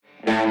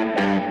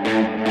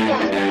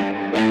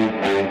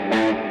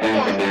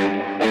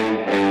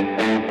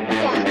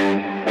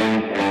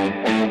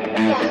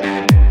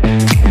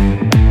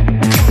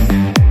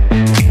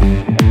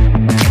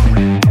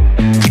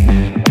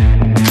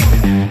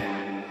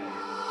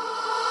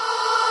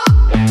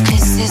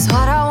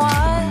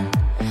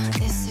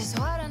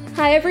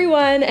Hi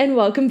everyone, and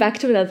welcome back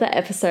to another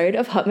episode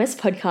of Hot Mess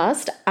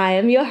Podcast. I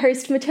am your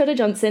host, Matilda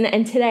Johnson,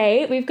 and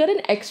today we've got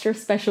an extra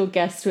special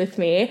guest with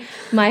me,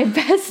 my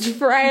best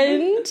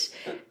friend,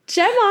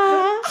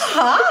 Gemma.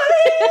 Hi!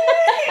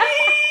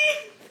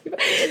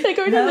 They're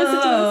going to listen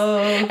to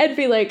this and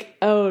be like,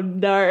 oh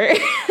no.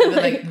 They're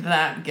like,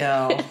 that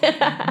girl.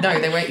 No,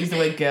 they won't use the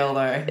word girl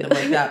though. They're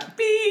like, that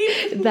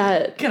beep.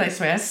 That Can I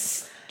swear?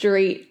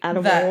 street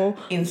animal. That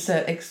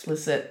insert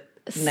explicit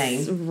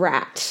name.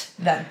 Rat.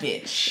 That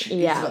bitch.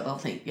 Yeah. Is what they'll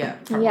think. Yeah,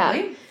 probably.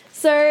 Yeah.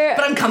 So,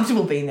 But I'm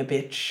comfortable being a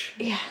bitch.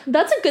 yeah,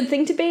 that's a good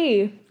thing to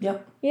be.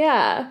 Yep.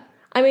 Yeah.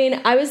 I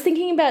mean, I was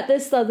thinking about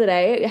this the other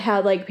day,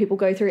 how, like, people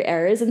go through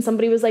eras, and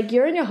somebody was like,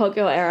 you're in your hot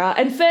girl era.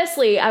 And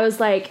firstly, I was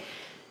like,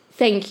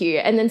 thank you.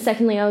 And then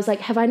secondly, I was like,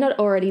 have I not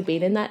already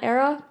been in that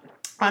era?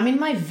 I'm in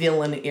my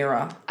villain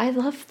era. I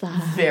love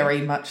that.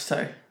 Very much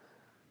so.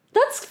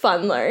 That's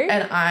fun, though.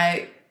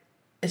 And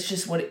it's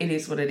just what it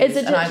is.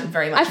 And I'm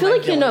very much I feel in my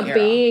like you're not villain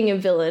era. being a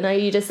villain. Are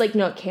you just, like,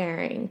 not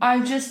caring?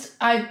 I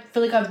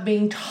feel like I'm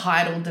being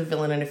titled the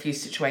villain in a few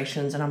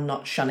situations and I'm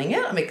not shunning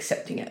it, I'm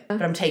accepting it.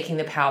 But I'm taking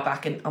the power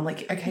back and I'm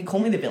like, okay, call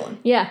me the villain.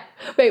 Yeah.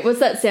 Wait, what's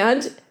that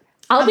sound?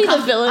 I'll be the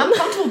villain. I'm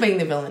comfortable being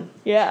the villain.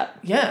 Yeah.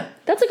 Yeah.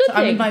 That's a good So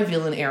thing. I'm in my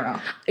villain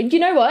era. You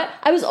know what?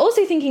 I was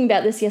also thinking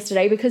about this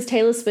yesterday because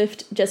Taylor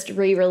Swift just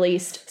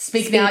re-released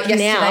Speak Now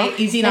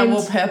yesterday. Izzy and I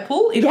wore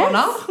purple in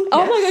honour.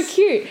 Oh my god,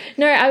 cute.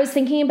 No, I was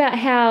thinking about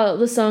how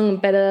the song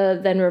Better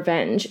Than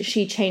Revenge,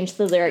 she changed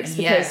the lyrics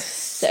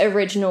because the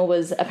original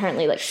was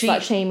apparently like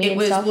slut shaming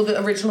and stuff. Well,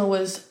 the original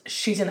was,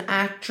 she's an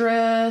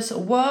actress,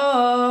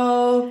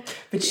 whoa,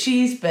 but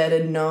she's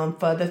better known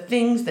for the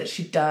things that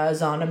she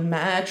does on a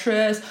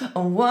mattress,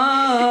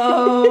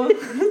 whoa.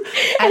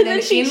 and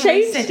then she in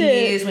changed recent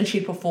it. years, when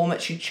she'd perform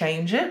it, she'd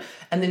change it.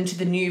 And then to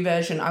the new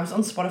version, I was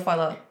on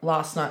Spotify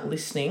last night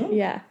listening.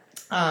 Yeah.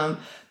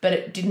 But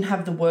it didn't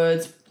have the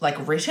words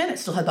like written. It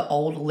still had the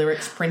old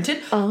lyrics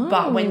printed. Oh.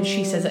 But when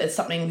she says it, it's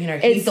something,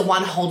 he's the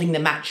one holding the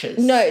matches.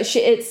 No,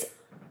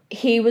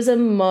 he was a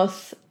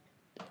moth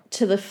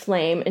to the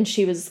flame and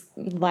she was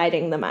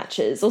lighting the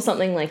matches or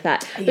something like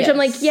that. Which I'm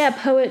like, yeah,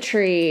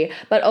 poetry.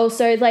 But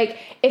also, like,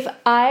 if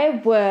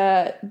I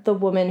were the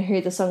woman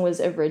who the song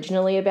was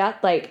originally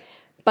about, like,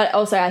 but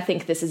also I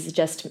think this is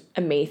just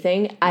a me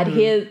thing, I'd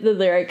hear the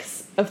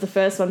lyrics of the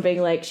first one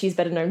being like, she's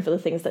better known for the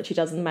things that she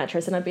does in the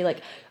mattress, and I'd be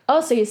like,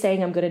 oh, so you're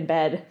saying I'm good in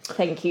bed.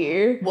 Thank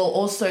you. Well,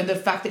 also the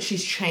fact that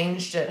she's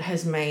changed it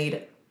has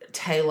made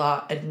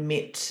Taylor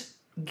admit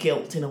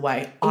guilt in a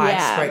way.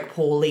 I spoke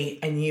poorly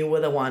and you were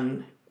the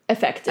one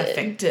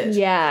affected.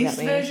 Yeah.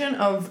 This version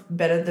of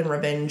Better Than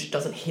Revenge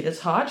doesn't hit as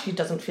hard. She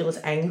doesn't feel as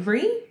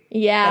angry.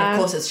 Yeah.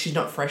 And of course, she's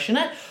not fresh in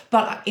it.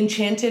 But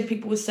Enchanted,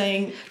 people were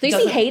saying...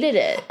 Lucy hated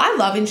it. I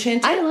love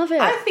Enchanted. I love it.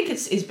 I think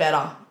it's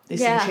better,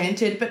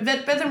 Enchanted. But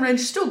Better Than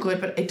Revenge is still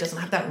good, but it doesn't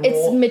have that raw,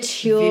 it's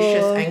mature,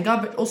 vicious anger.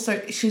 But also,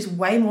 she's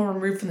way more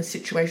removed from the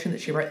situation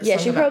that she wrote the song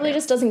about. Yeah, she probably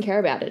just doesn't care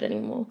about it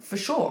anymore. For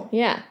sure.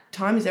 Yeah.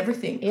 Time is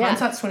everything. Yeah.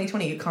 Hindsight's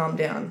 2020. You calm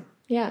down.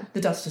 Yeah.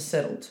 The dust has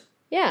settled.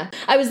 Yeah.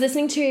 I was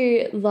listening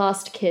to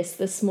Last Kiss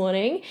this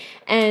morning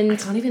and... I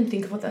can't even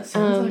think of what that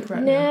sounds like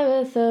right now.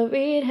 Never thought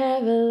we'd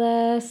have a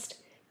last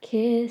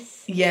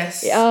kiss.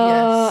 Yes.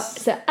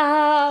 Yes. So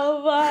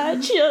I'll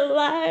watch your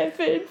life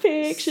in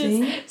pictures.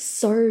 See?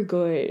 So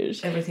good.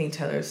 Everything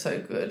Taylor is so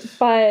good.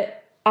 But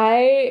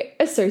I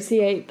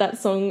associate that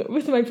song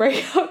with my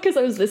breakup because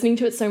I was listening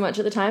to it so much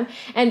at the time.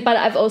 But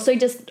I've also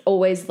just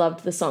always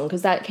loved the song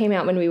because that came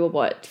out when we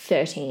were,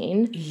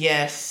 13?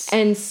 Yes.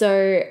 And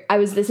so I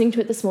was listening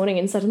to it this morning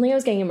and suddenly I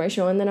was getting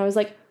emotional and then I was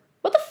like,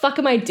 what the fuck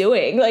am I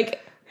doing? Like,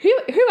 who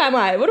am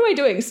I? What am I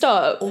doing?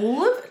 Stop.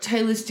 All of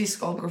Taylor's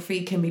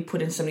discography can be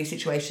put in so many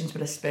situations,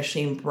 but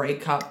especially in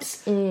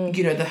breakups,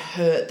 the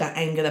hurt, the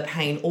anger, the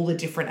pain, all the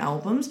different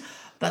albums.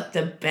 But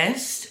the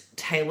best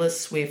Taylor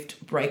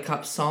Swift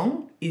breakup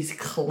song is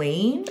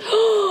Clean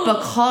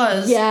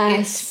because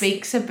it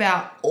speaks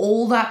about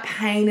all that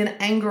pain and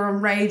anger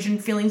and rage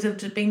and feelings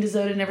of being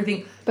deserted and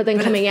everything. But then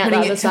coming out the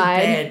other side.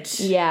 Bed.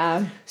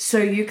 Yeah. So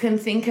you can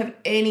think of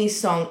any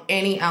song,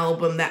 any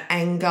album, that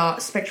anger,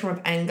 spectrum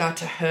of anger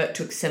to hurt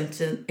to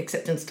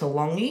acceptance to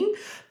longing.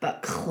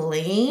 But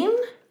Clean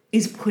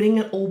is putting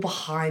it all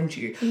behind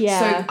you. Yeah.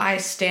 So I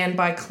stand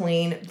by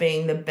Clean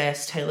being the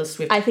best Taylor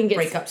Swift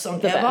breakup song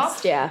the ever.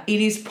 Best, yeah.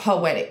 It is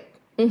poetic.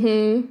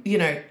 Mm-hmm.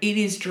 It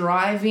is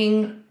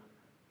driving...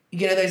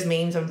 those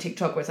memes on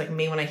TikTok where it's like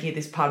me when I hear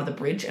this part of the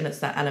bridge and it's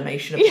that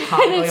animation of the car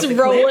going it's off the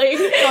rolling.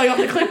 going off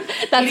the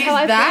cliff. That's how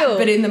I feel.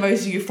 But in the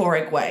most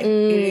euphoric way.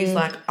 It is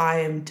like, I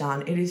am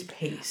done. It is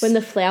peace. When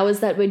the flowers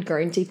that we'd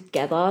grown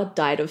together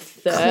died of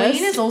thirst.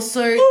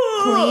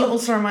 Clean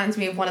also reminds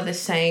me of one of the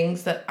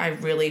sayings that I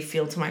really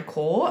feel to my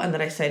core and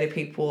that I say to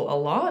people a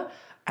lot.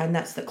 and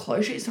that's that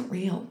closure isn't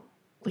real.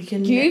 Like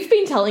You've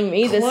been telling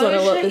me this one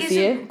a lot this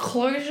year.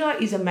 Closure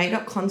is a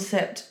made-up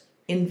concept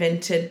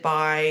invented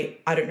by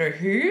I don't know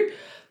who,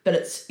 but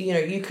it's, you know,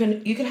 you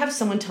can have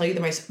someone tell you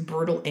the most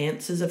brutal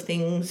answers of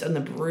things and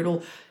the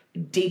brutal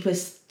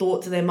deepest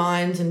thoughts of their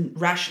minds and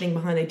rationing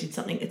behind they did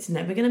something. It's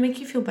never going to make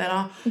you feel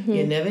better.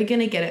 You're never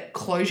going to get it.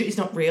 Closure is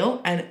not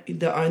real, and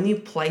the only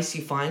place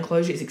you find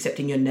closure is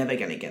accepting you're never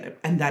going to get it,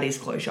 and that is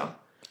closure.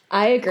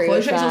 I agree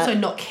with that. Closure is also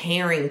not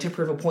caring to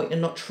prove a point and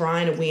not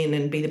trying to win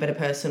and be the better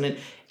person and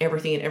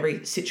everything in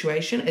every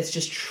situation. It's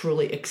just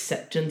truly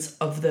acceptance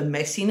of the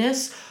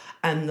messiness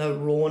and the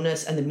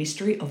rawness and the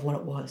mystery of what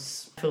it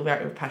was. I feel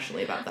very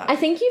passionately about that. I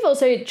think you've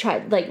also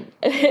tried, like,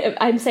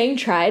 I'm saying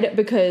tried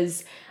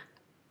because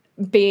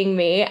being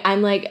me,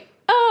 I'm like,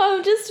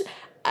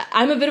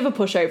 I'm a bit of a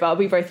pushover.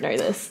 We both know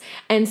this.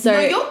 And so... No,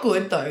 you're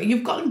good though.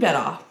 You've gotten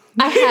better.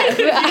 I have.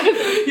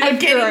 You're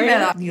getting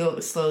better.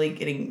 You're slowly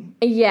getting...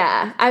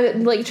 Yeah.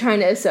 I'm, like,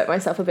 trying to assert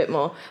myself a bit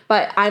more.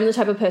 But I'm the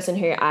type of person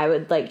who I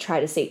would, like, try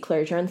to seek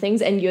closure on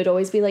things. And you'd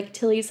always be like,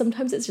 Tilly,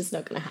 sometimes it's just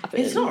not going to happen.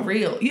 It's not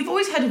real. You've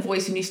always had a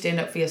voice and you stand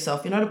up for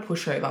yourself. You're not a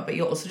pushover, but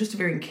you're also just a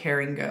very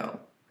caring girl.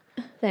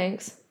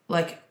 Thanks.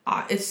 Like,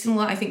 it's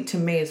similar, I think, to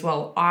me as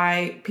well.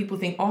 People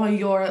think, oh,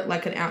 you're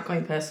like an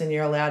outgoing person,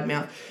 you're a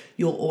loudmouth,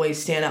 you'll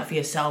always stand up for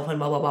yourself and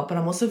blah, blah, blah. But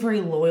I'm also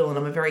very loyal and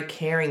I'm a very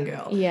caring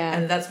girl. Yeah.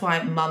 And that's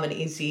why Mum and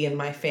Izzy and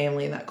my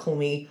family and that call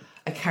me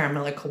a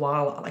caramello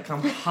koala. Like,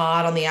 I'm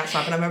hard on the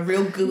outside, but I'm a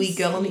real gooey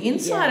girl on the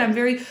inside. Yeah. I'm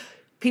very...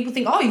 People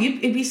think,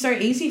 it'd be so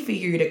easy for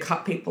you to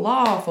cut people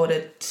off or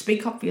to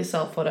speak up for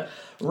yourself or to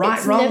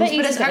right wrongs.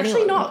 But it's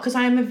actually not, because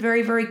I am a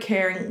very, very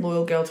caring,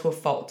 loyal girl to a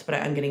fault, but I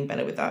am getting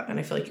better with that. And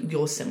I feel like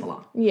you're similar.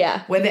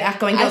 Yeah. We're the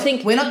outgoing girls.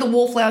 We're not the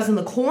wallflowers in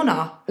the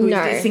corner who's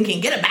just thinking,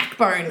 get a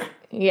backbone.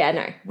 Yeah,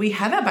 no. We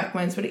have our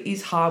backbones, but it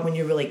is hard when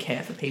you really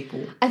care for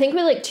people. I think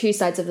we're like two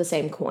sides of the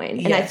same coin.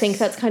 And I think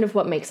that's kind of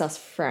what makes us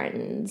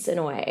friends in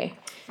a way.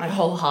 I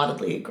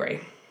wholeheartedly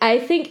agree. I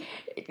think,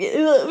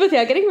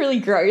 without getting really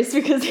gross,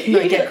 because...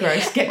 No, get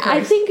gross.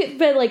 I think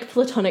they're like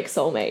platonic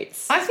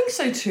soulmates. I think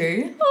so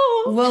too.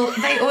 Oh. Well,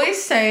 they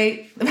always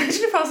say...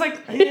 Imagine if I was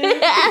like...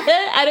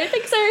 I don't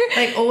think so.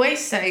 They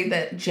always say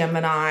that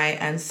Gemini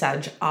and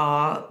Sag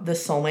are the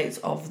soulmates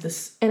of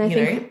this, and I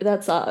think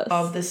that's us.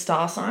 Of the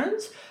star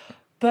signs.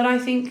 But I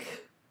think...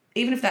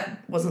 Even if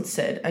that wasn't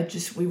said,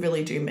 we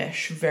really do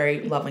mesh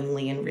very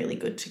lovingly and really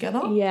good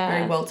together. Yeah.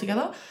 Very well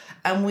together.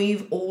 And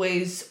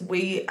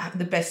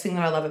the best thing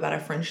that I love about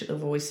our friendship that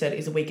I've always said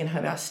is we can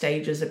have our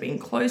stages of being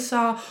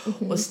closer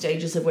or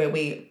stages of where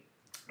we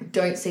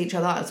don't see each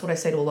other. That's what I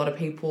say to a lot of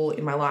people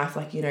in my life.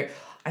 Like, you know,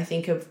 I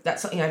think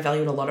that's something I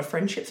value in a lot of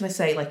friendships. And I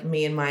say, like,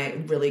 me and my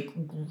really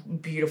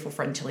beautiful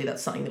friend Tilly,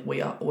 that's something that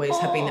we always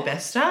have been the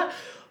best at.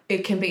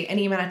 It can be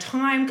any amount of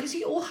time because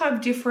you all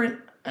have different,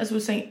 as we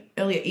were saying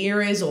earlier,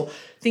 eras or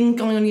things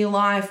going on in your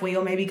life where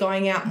you're maybe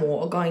going out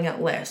more or going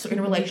out less or in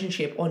a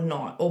relationship or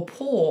not, or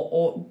poor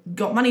or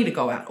got money to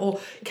go out or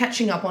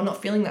catching up or not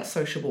feeling that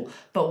sociable.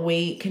 But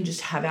we can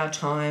just have our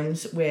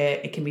times where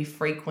it can be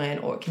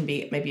frequent or it can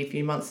be maybe a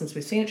few months since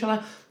we've seen each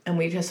other and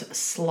we just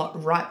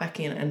slot right back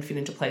in and fit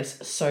into place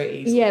so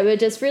easily. Yeah, we're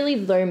just really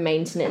low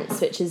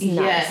maintenance, which is nice.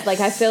 Yes. Like,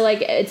 I feel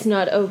like it's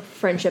not a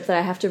friendship that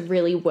I have to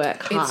really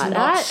work hard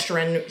at. It's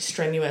not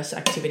strenuous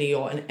activity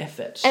or an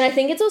effort. And I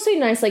think it's also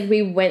nice, like,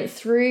 we went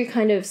through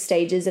kind of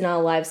stages in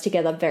our lives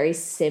together very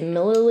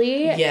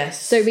similarly. Yes.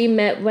 So we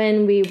met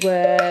when we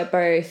were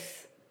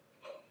both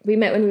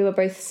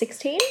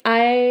 16.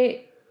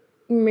 I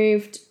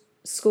moved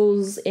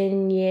schools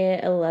in year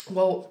 11.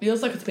 Well, it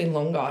feels like it's been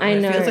longer. I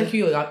know. It feels like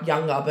you were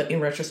younger, but in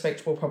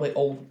retrospect, we're probably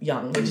all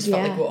young. We just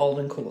felt like we're old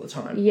and cool at the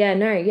time. Yeah,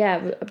 no,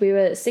 yeah. We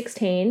were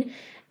 16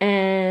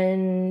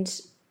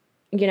 and,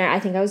 you know, I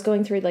think I was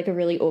going through, like, a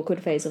really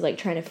awkward phase of, like,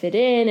 trying to fit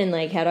in and,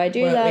 like, how do I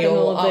do that and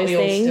all of those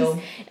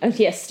things.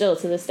 Yes, still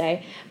to this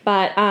day.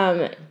 But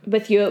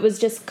with you, it was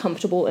just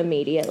comfortable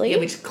immediately. Yeah,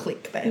 we just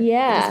click, babe.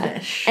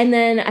 Yeah. And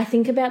then I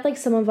think about, like,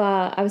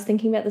 I was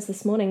thinking about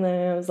this morning,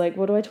 then I was like,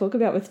 what do I talk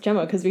about with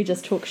Gemma? Because we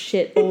just talk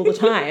shit all the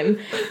time.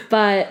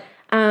 But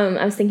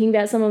I was thinking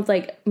about some of,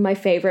 like, my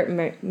favourite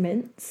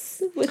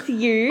moments with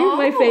you,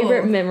 my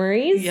favourite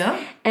memories.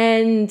 Yeah.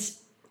 And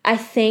I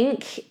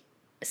think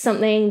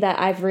something that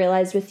I've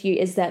realised with you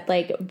is that,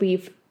 like,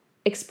 we've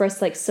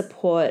expressed, like,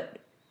 support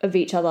of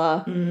each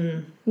other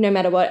no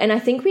matter what. And I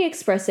think we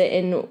express it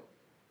in,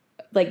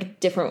 like,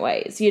 different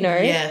ways, you know?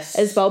 Yes.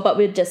 As well, but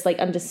we're just, like,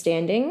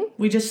 understanding.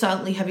 We just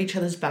silently have each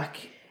other's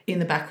back in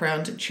the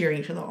background cheering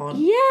each other on.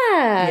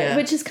 Yeah.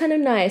 Which is kind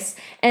of nice.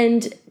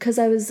 And because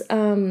I was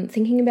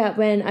thinking about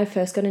when I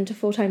first got into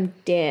full-time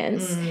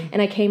dance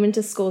and I came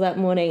into school that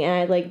morning and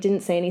I, like,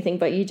 didn't say anything,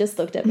 but you just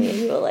looked at me and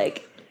you were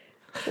like...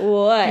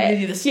 What?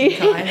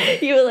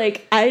 You were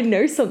like, I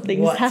know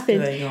something's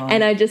happened.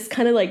 And I just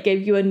kind of, like,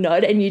 gave you a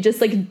nod and you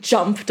just, like,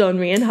 jumped on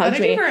me and hugged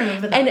me. I don't even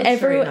remember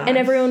that. And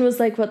everyone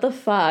was like, what the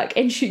fuck?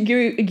 And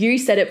you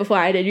said it before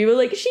I did. You were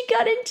like, she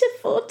got into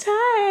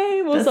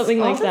full-time or something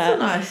like that.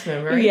 That's a nice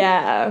memory.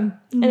 Yeah.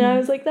 And I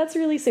was like, that's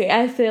really sweet.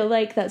 I feel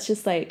like that's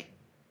just, like,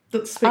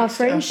 that speaks our to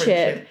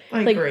friendship.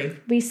 I agree.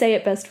 We say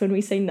it best when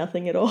we say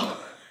nothing at all.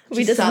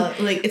 We just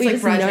it's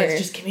like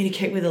bridesmaids, just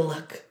communicate with a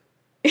look.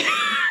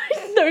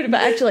 No,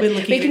 but actually,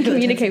 we can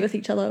communicate with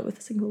each other with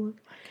a single look.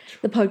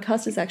 The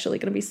podcast is actually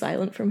going to be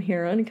silent from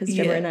here on because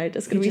Gemma and I are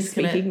just going to be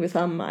speaking with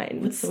our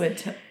minds. What's the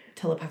word?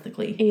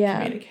 Telepathically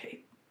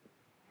communicate.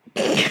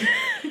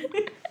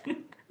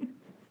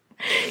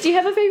 Do you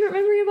have a favourite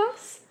memory of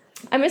us?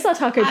 I miss our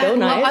Taco Bill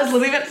nights. I was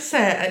literally about to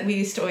say, we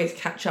used to always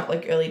catch up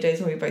like early days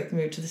when we both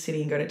moved to the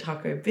city and go to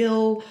Taco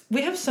Bill.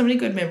 We have so many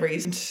good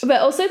memories.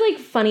 But also like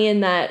funny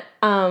in that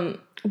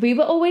we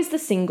were always the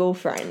single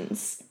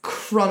friends.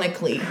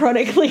 Chronically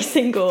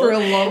single. For a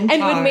long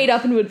time. And would meet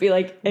up and would be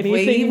like,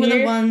 anything We were new?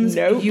 the ones,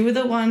 nope. You were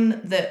the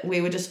one that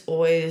we were just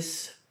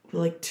always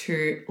like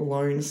two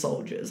lone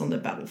soldiers on the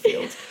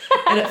battlefield.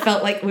 And it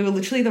felt like we were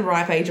literally the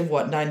ripe age of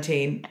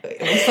 19?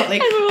 It was something,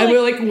 and we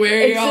were like,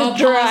 we are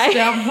past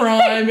our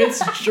prime.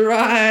 It's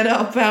dried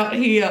up out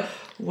here.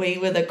 We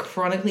were the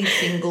chronically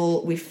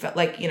single. We felt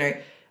like,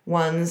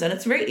 ones, and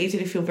it's very easy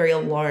to feel very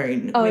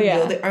alone when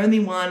you're the only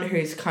one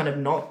who's kind of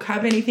not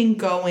have anything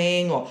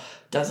going or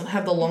doesn't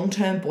have the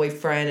long-term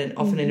boyfriend, and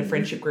often in a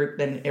friendship group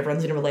then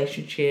everyone's in a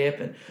relationship,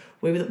 and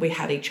we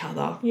had each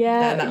other.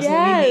 Yeah. And that's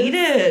what we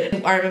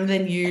needed. I remember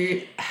then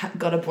you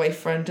got a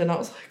boyfriend and I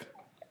was like,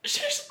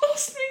 she's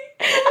lost me.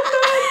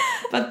 Oh,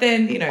 no. But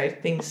then,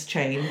 things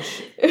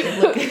change. That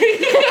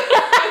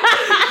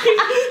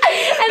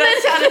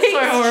sounded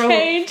so horrible.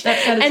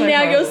 And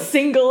now you're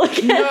single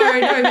again.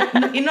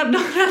 No,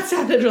 that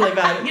sounded really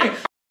bad.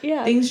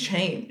 Yeah. Things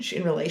change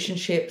in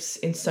relationships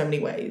in so many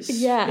ways.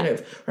 Yeah.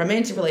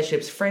 Romantic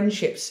relationships,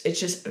 friendships.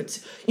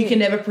 You can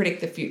never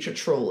predict the future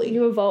truly.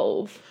 You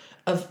evolve.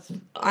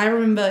 I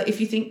remember,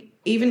 if you think,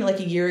 even like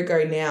a year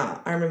ago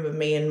now, I remember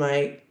me and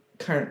my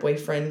current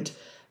boyfriend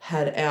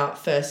had our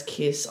first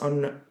kiss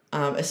on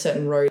a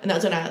certain road. And that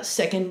was on our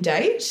second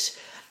date.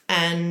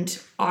 And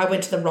I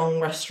went to the wrong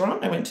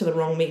restaurant. I went to the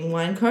wrong meat and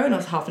wine co. And I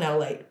was half an hour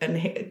late. And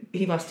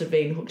he must have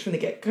been hooked from the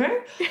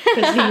get-go.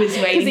 Because he was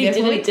waiting there for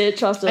me. He didn't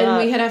ditch after that.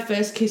 And we had our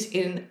first kiss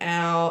in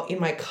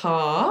my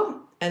car.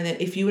 And then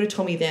if you would have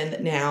told me then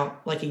that now,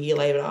 like a year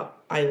later,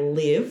 I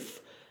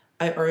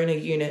own a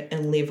unit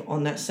and live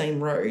on that same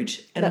road.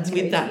 And with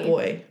crazy. That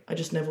boy, I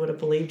just never would have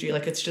believed you.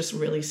 Like, it's just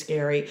really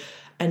scary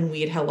and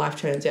weird how life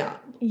turns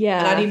out. Yeah.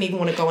 And I didn't even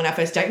want to go on our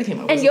first date with him.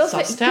 I was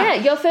sussed out. Yeah,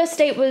 your first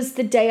date was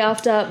the day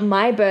after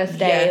my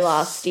birthday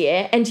last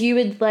year. And you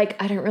would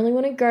like, I don't really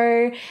want to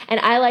go. And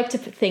I like to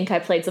think I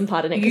played some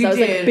part in it because I was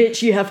like,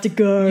 bitch, you have to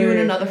go. You and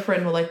another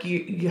friend were like,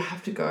 you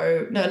have to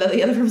go. No,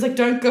 the other friend was like,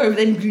 don't go. But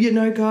then,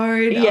 go.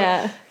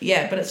 Yeah.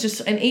 Yeah, but it's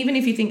just, and even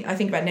if I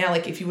think about now,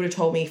 like if you would have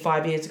told me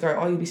 5 years ago,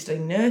 oh, you'll be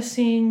studying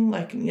nursing,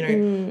 like,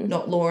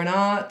 not law and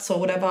arts or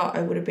whatever,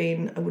 I would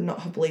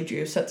not have believed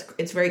you. So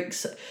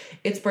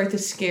it's both a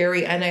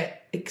scary and a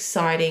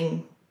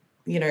exciting,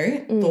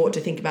 thought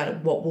to think about it,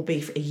 what will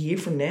be a year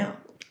from now.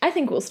 I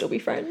think we'll still be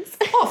friends.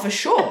 Oh, for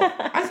sure.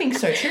 I think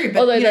so too.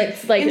 But, although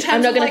that's like,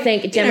 I'm not going to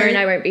think Gemma and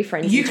I won't be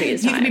friends in 2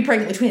 years' time. You could be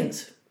pregnant with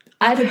twins.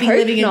 I could be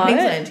living in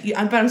Queensland.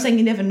 But I'm saying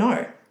you never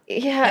know.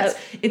 Yeah.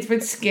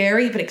 It's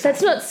scary, but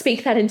exciting. Let's not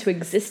speak that into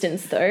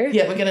existence though.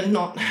 Yeah, we're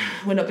not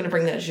going to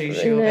bring that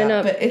juju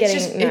about. But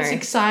it's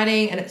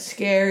exciting and it's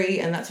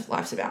scary, and that's what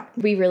life's about.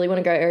 We really want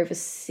to go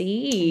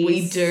overseas.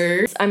 We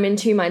do. I'm in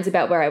two minds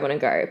about where I want to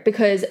go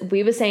because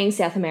we were saying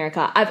South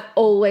America. I've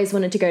always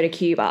wanted to go to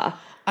Cuba.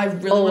 I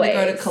really want to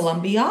go to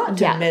Colombia,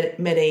 to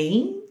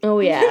Medellin. Oh,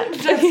 yeah.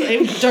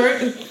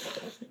 Don't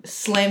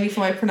slam me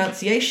for my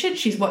pronunciation.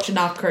 She's watching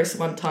Narcos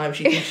one time.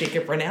 She thinks she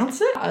can pronounce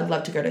it. I'd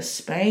love to go to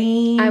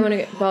Spain. I want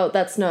to go. Well,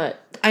 that's not.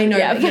 I know.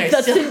 Yeah,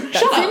 that's in Europe.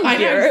 I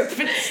know.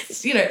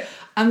 But,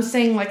 I'm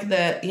saying like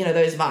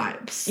those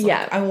vibes. Like,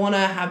 yeah. I want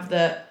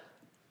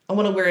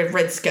to wear a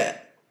red skirt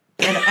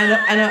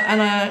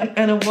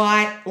and a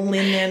white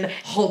linen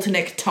halter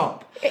neck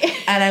top.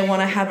 And I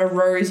want to have a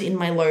rose in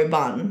my low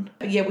bun.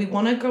 But yeah, we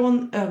want to go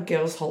on a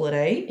girls'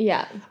 holiday.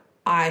 Yeah.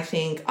 I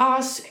think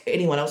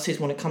anyone else who's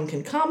want to come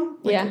can come.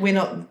 Like, we're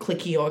not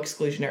cliquey or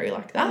exclusionary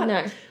like that.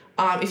 No.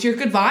 If you're a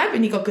good vibe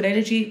and you got good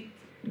energy,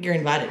 you're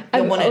invited.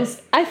 You're wanted.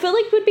 I feel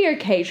like we'd be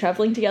okay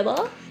travelling together.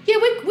 Yeah,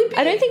 we'd be.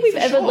 I don't think we've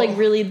ever like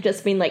really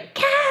just been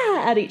like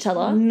at each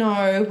other.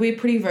 No, we're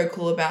pretty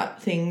vocal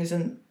about things,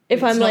 and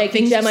if I'm like,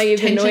 Gemma,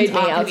 you've annoyed me,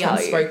 I'll tell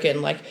unspoken.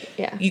 you. Like,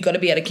 you got to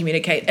be able to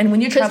communicate. And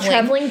when you're traveling,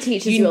 traveling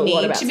teaches you a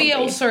lot about you need to be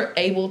something. also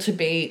able to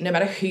be, no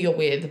matter who you're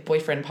with,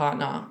 boyfriend,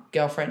 partner,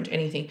 girlfriend,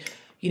 anything.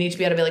 You need to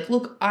be able to be like,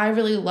 look, I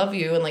really love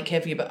you and like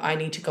care for you, but I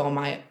need to go on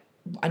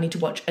I need to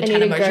watch a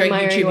Tana Mojo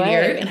YouTube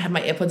video and have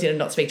my AirPods in and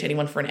not speak to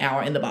anyone for an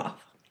hour in the bath.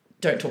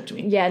 Don't talk to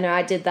me. Yeah, no,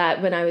 I did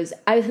that when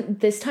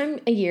this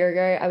time a year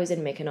ago, I was in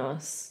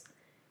Mykonos.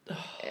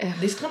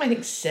 This time, I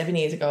think 7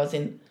 years ago,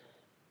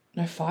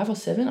 5 or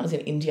 7, I was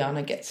in India and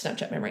I get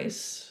Snapchat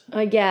memories.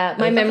 Oh, yeah.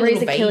 My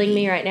memories are killing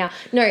me right now.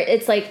 No,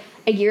 it's like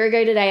a year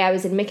ago today, I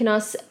was in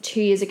Mykonos.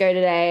 2 years ago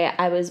today,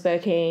 I was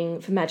working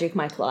for Magic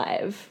Mike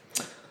Live.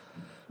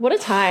 What a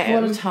time.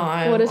 What a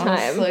time.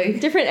 Honestly.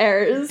 Different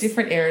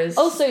eras.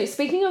 Also,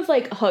 speaking of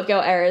like hot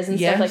girl eras and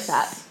stuff like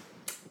that,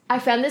 I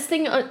found this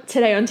thing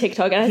today on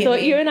TikTok and I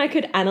thought you and I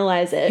could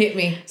analyze it. Hit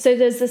me. So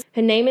there's this,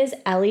 her name is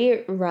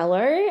Ali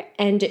Rello,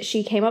 and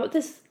she came up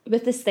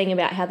with this thing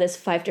about how there's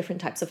 5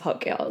 different types of hot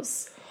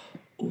girls.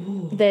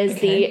 Ooh, there's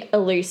the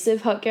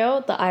elusive hot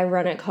girl, the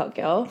ironic hot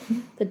girl,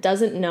 the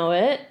doesn't know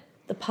it,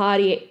 the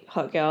party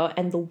hot girl,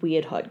 and the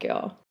weird hot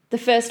girl. The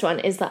first one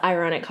is the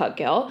ironic hot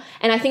girl,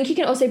 and I think you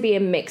can also be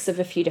a mix of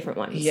a few different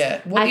ones.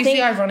 Yeah. What is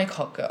the ironic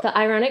hot girl? The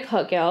ironic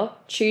hot girl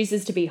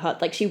chooses to be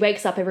hot. Like, she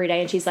wakes up every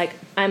day and she's like,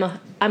 I'm a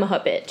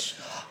hot bitch.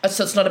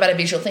 So it's not about a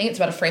visual thing, it's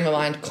about a frame of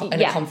mind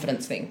and a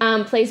confidence thing.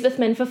 Plays with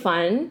men for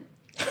fun.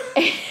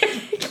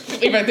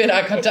 We both did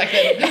eye contact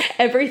then.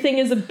 Everything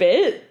is a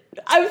bit.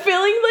 I'm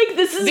feeling like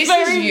this is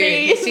very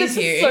me. This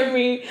is so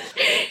me.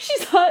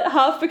 She's hot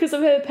half because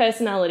of her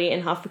personality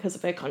and half because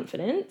of her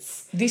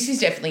confidence. This is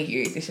definitely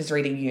you. This is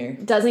reading you.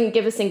 Doesn't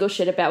give a single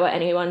shit about what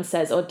anyone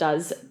says or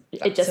does.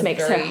 It just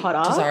makes her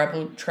hotter.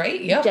 Desirable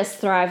trait, yeah. Just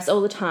thrives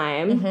all the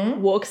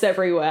time. Walks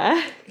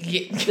everywhere.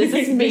 Yeah. This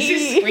is me. This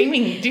is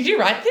screaming. Did you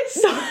write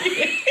this?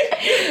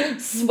 No.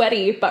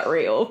 Sweaty but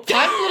real.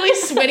 I'm literally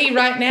sweaty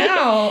right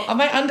now.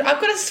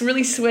 I've got a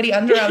really sweaty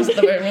underarms at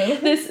the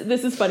moment.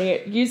 This is funny.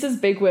 It uses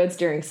big words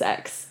during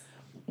sex.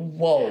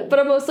 Whoa. But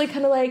I'm also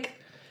kind of like...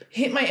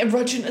 Hit my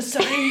erogenous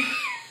zone.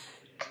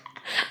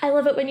 I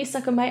love it when you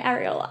suck on my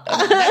areola.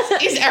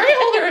 Is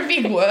areola a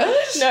big word?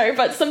 No,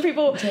 but some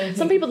people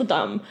are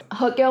dumb.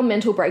 Hot girl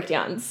mental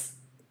breakdowns.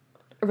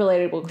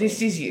 Relatable.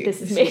 This is you.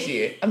 This is me. Is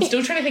you. I'm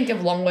still trying to think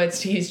of long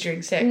words to use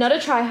during sex. Not a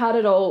tryhard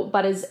at all,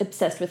 but is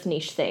obsessed with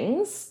niche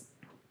things.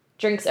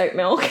 Drinks oat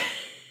milk.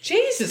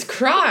 Jesus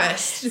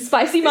Christ.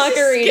 Spicy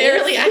margaritas.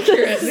 Scarily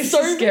accurate. This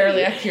is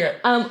scarily accurate.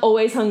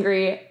 Always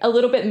hungry. A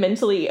little bit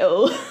mentally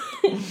ill.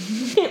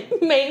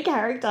 Main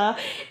character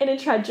in a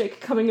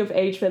tragic coming of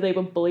age where they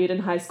were bullied in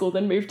high school,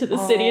 then moved to the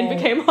city and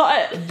became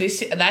hot.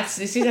 This is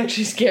actually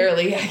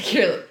scarily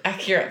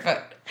accurate,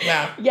 but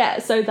wow. Yeah,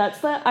 so that's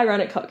the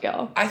ironic hot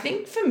girl. I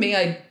think for me,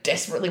 I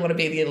desperately want to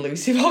be the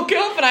elusive hot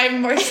girl, but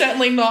I'm most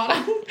certainly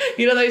not.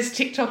 You know those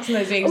TikToks and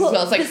those things as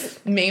well. It's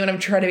like me when I'm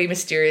trying to be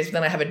mysterious, but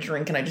then I have a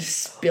drink and I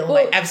just spill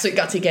my absolute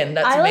guts again.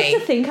 That's me. I like to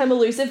think I'm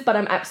elusive, but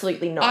I'm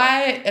absolutely not.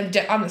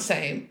 I'm the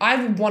same.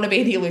 I want to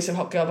be the elusive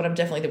hot girl, but I'm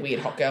definitely the weird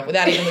hot girl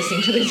without even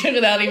listening to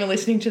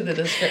the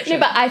description. No,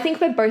 but I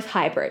think we're both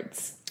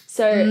hybrids.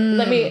 So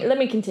let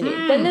me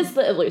continue. Then there's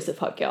the elusive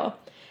hot girl.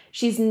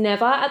 She's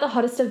never at the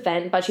hottest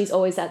event, but she's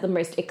always at the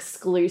most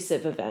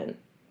exclusive event.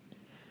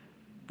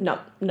 No,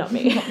 not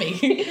me. Not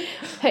me.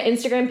 Her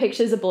Instagram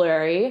pictures are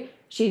blurry.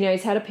 She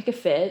knows how to pick a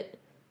fit.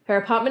 Her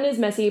apartment is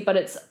messy, but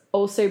it's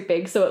also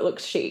big, so it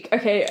looks chic.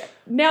 Okay,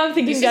 now I'm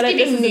thinking about it.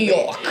 This is giving New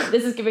York.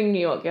 This is giving New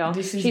York, girl.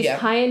 She's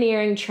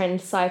pioneering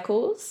trend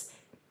cycles.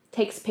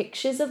 Takes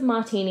pictures of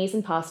martinis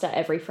and pasta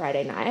every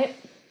Friday night.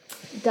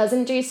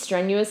 Doesn't do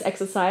strenuous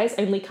exercise,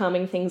 only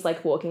calming things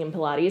like walking and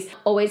Pilates.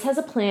 Always has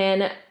a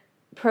plan.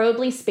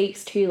 Probably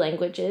speaks 2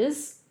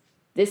 languages.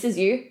 This is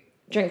you.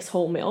 Drinks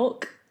whole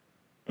milk.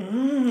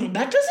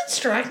 That doesn't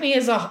strike me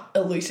as a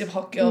elusive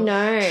hot girl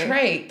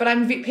trait, but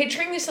I'm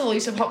picturing this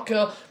elusive hot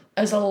girl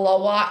as a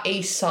Lower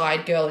East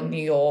Side girl in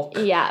New York.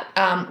 Yeah.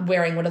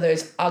 Wearing one of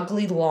those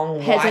ugly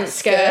long peasant white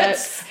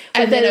skirts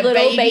and then a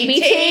little baby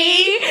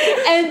tee.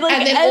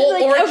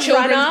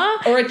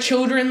 Or a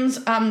children's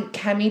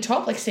cami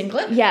top, like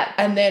singlet. Yeah.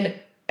 And then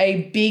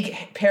a big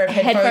pair of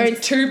headphones,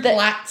 2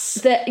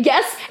 plaits.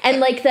 Yes, and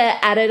like the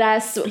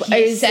Adidas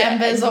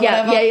Sambas or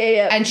whatever.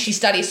 Yeah. And she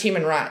studies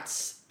human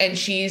rights. And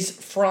she's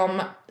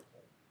from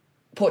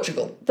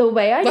Portugal. The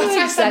way I know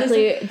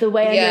exactly and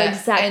what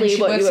you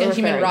were works in referring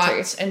human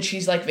rights, and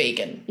she's like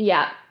vegan.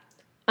 Yeah.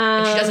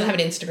 And she doesn't have an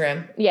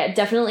Instagram. Yeah,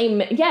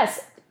 definitely. Yes.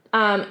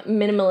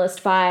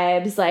 Minimalist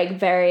vibes, like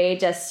very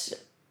just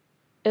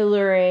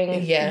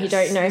alluring. Yes. You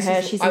don't know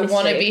her. She's a mystery. I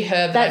want to be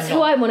her, but that's who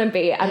I want to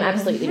be. I'm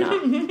absolutely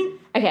not.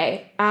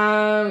 Okay.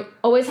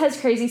 Always has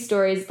crazy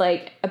stories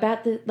like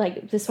about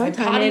this one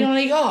time. Partying on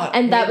a yacht.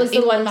 And that was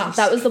the one. Musk.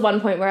 That was the one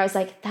point where I was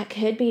like, that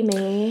could be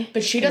me.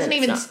 But she doesn't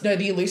even. No,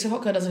 the elusive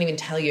hot girl doesn't even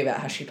tell you about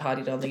how she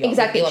partied on the yacht.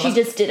 Exactly. She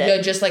just did it.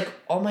 You're just like,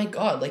 oh my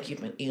god, like you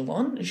met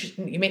Elon.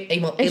 You met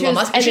Elon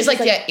Musk. And she's like,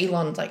 yeah,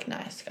 Elon's like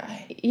nice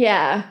guy.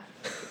 Yeah.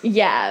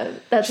 Yeah,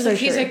 that's she's so like,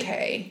 true. he's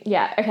okay.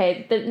 Yeah,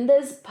 okay. Then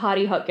there's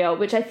party hot girl,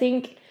 which I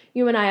think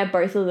you and I are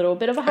both a little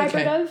bit of a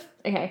hybrid of.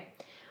 Okay.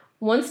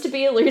 Wants to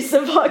be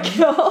elusive hot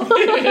girl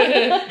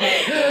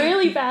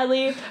really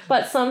badly,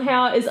 but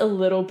somehow is a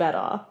little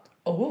better.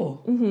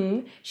 Oh.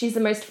 Mm-hmm. She's the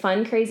most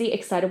fun, crazy,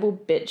 excitable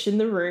bitch in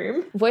the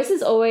room. Voice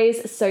is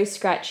always so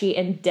scratchy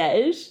and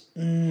dead.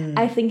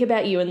 I think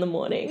about you in the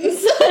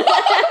mornings.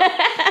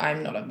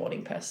 I'm not a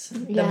morning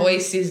person. Yeah. The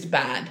voice is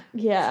bad.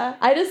 Yeah.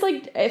 I just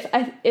like,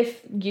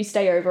 if you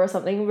stay over or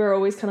something, we're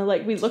always kind of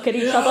like, we look at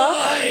each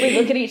other. We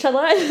look at each other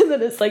and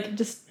then it's like,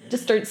 just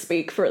don't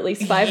speak for at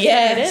least 5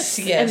 minutes.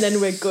 And then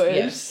we're good.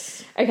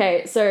 Yes.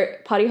 Okay, so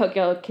party hot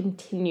girl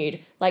continued.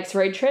 Likes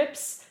road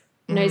trips.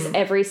 Knows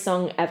every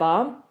song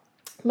ever.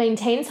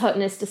 Maintains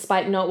hotness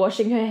despite not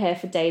washing her hair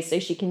for days so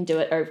she can do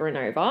it over and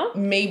over.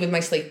 Me with my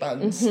sleek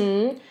buns.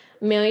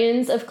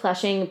 Millions of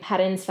clashing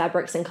patterns,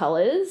 fabrics, and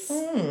colours.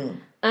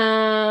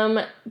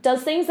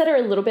 Does things that are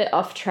a little bit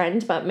off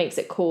trend but makes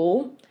it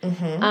cool.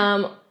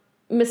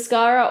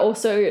 Mascara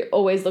also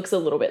always looks a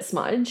little bit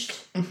smudged.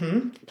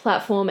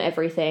 Platform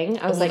everything.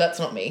 I was like, that's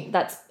not me.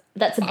 That's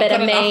a bit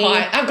of me.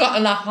 I've got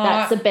enough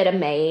height. That's a bit of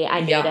me.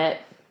 I need it.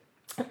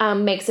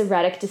 Makes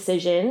erratic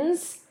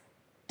decisions.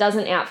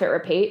 Doesn't outfit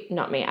repeat.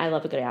 Not me. I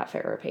love a good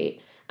outfit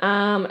repeat.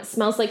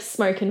 Smells like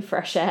smoke and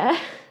fresh air.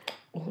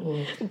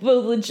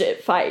 Will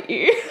legit fight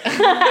you.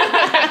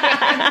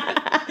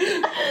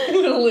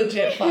 Will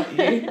legit fight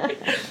you.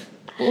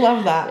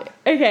 Love that.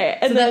 Okay.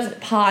 And so then,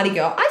 that's party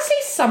girl. I see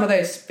some of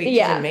those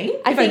features in me.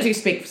 I do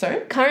speak, sorry.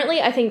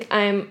 Currently, I think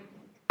I'm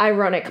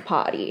ironic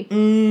party.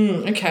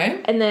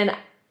 Okay. And then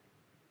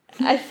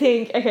I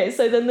think,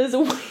 so then there's a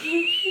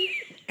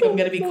I'm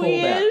going to be called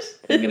out.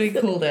 I'm going to be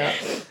called out.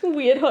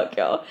 Weird hot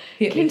girl.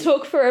 Can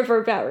talk forever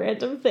about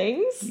random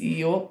things.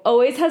 Yup.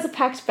 Always has a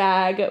packed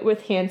bag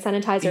with hand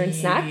sanitizer and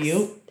snacks.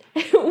 Yup.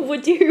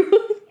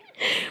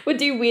 would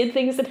do weird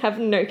things and have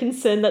no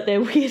concern that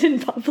they're weird in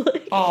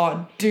public.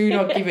 Oh, do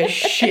not give a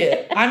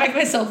shit. I make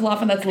myself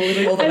laugh and that's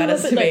literally all that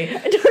matters to me.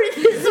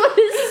 This one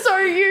is so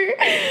you.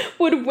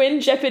 Would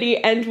win Jeopardy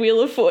and Wheel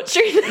of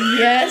Fortune.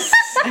 Yes.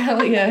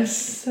 Hell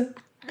yes.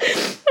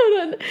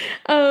 Hold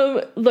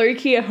on.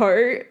 Low-key a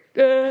hoe. I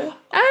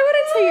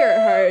wouldn't say you're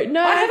a hoe.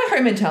 No. I have a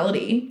hoe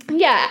mentality.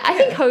 Yeah, I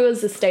think hoe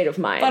is a state of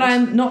mind. But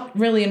I'm not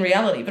really in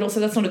reality. But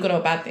also that's not a good or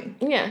a bad thing.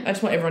 Yeah. I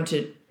just want everyone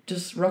to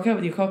just rock out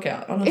with your cock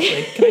out,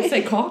 honestly. Can I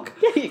say cock?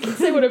 Yeah, you can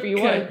say whatever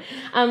you want.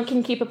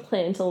 Can keep a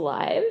plant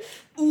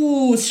alive.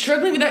 Ooh,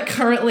 struggling with that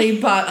currently,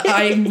 but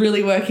I'm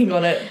really working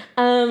on it.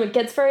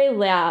 Gets very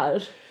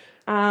loud.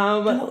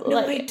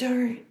 No, I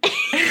don't.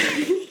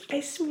 I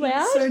speak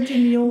so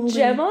demurely.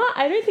 Gemma,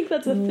 I don't think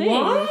that's a thing.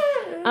 What?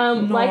 No.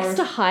 Likes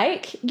to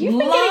hike. You've been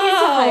getting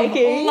into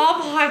hiking.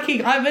 Love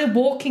hiking. I'm a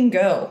walking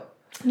girl.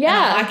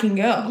 Yeah. A hiking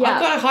girl. Yeah.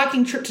 I've got a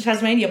hiking trip to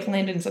Tasmania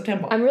planned in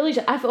September.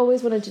 I've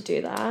always wanted to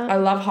do that. I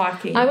love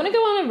hiking. I want to go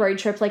on a road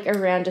trip like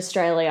around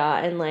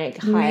Australia and like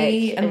hike.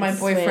 Me and my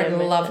boyfriend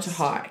love to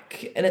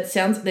hike. And it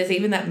sounds, there's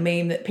even that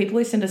meme that people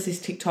always send us this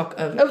TikTok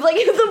of like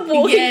the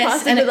walking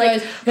past and it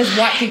like, goes, there's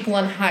white people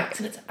on hikes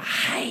and it's,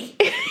 hey.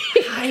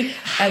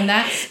 And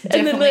that's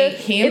definitely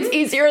him. It's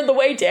easier on the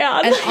way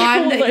down. And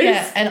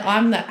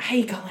I'm the, how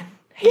you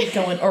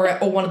going?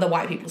 Or one of the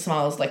white people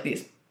smiles like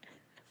this.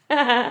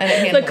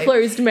 The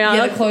closed mouth.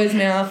 Yeah, the closed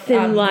mouth.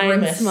 Thin line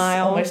grimace,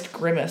 smile. Almost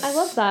grimace. I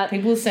love that.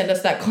 People send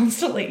us that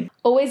constantly.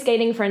 Always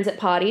gaining friends at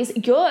parties.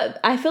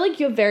 I feel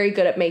like you're very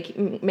good at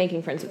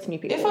making friends with new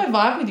people. If I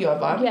vibe with you, I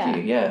vibe with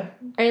you, yeah.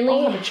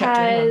 Only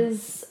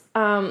has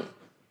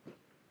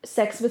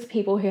sex with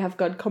people who have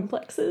God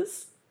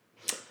complexes.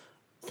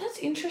 That's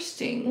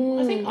interesting.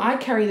 I think I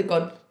carry the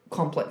God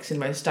complex in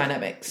most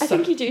dynamics. I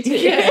think you do too.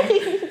 Yeah.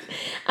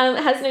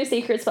 Has no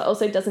secrets but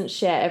also doesn't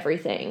share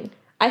everything.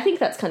 I think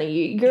that's kind of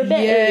you. You're a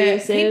bit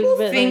elusive. People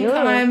think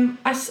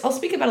I'll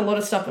speak about a lot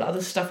of stuff, but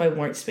other stuff I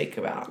won't speak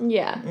about.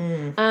 Yeah.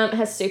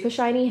 Has super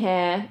shiny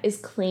hair, is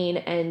clean,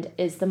 and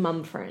is the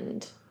mum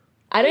friend.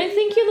 I don't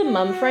think you're the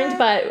mum friend,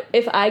 but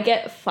if I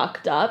get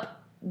fucked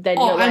up, then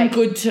I'm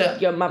good to...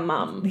 You're my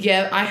mum.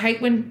 Yeah, I hate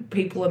when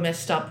people are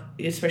messed up,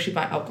 especially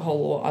by alcohol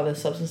or other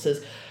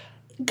substances.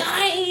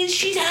 Guys,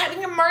 she's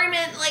having a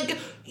moment. Like,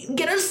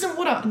 get us some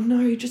water.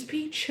 No, just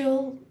be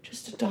chill.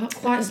 Just a dark,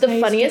 quiet space. The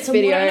funniest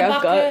video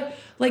I've got.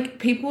 Like,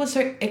 people are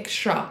so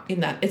extra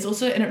in that. It's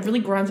also, and it really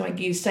grinds my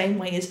gears, same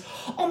way as,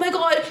 oh my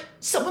God,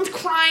 someone's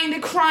crying,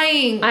 they're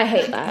crying. I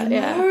hate that,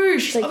 No,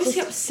 she's like,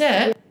 obviously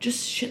upset.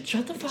 Just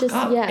shut the fuck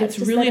up. Yeah, it's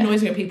really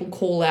annoys me when people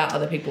call out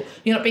other people.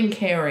 You're not being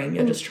caring,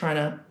 you're just trying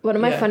to... One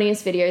of my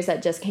funniest videos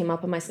that just came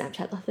up on my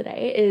Snapchat the other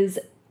day is...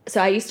 So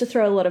I used to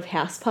throw a lot of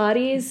house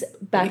parties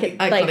back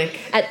at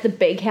at the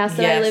big house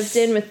that I lived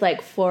in with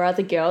like 4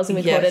 other girls, and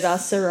we called it our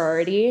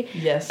sorority.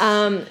 Yes.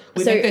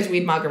 We make those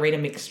weird margarita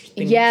mixed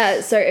things.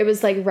 Yeah, so it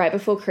was like right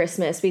before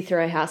Christmas we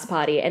threw a house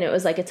party, and it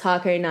was like a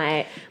taco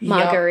night,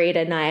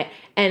 margarita night,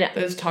 and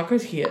those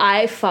tacos here.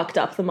 I fucked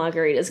up the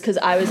margaritas because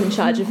I was in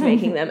charge of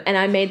making them, and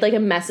I made like a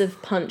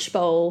massive punch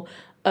bowl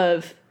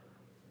of.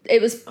 It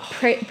was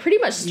pretty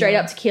much straight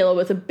up tequila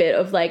with a bit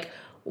of like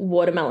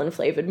watermelon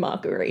flavored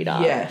margarita.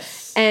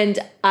 Yes. And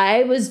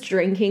I was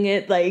drinking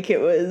it like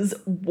it was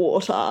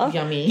water.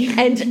 Yummy.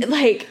 And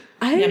like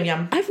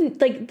yum. I've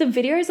like the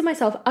videos of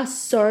myself are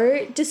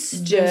so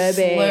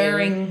disturbing.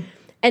 Slurring.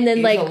 And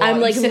then like I'm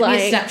like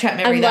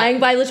lying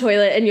by the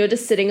toilet and you're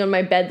just sitting on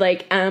my bed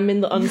like I'm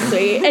in the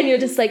ensuite and you're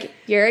just like,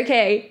 you're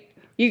okay.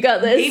 You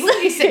got this. People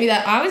who sent me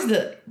that, I was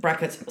the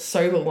brackets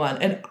sober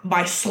one, and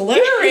my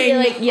slurring. You're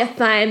like, you're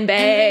fine,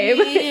 babe.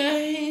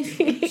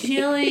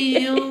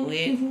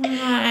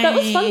 That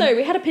was fun though.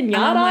 We had a pinata. And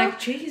I'm like,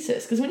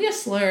 Jesus, because when you're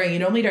slurring, you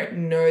normally don't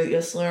know that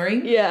you're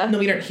slurring. Yeah.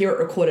 Normally you don't hear it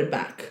recorded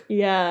back.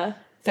 Yeah.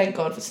 Thank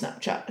God for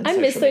Snapchat and I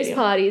miss social those media.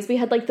 parties. We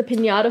had like the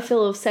pinata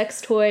full of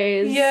sex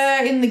toys.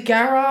 Yeah, in the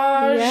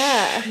garage.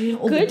 Yeah.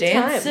 All Good the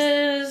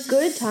dances.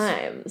 Good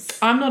times.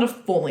 I'm not a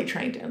formally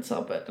trained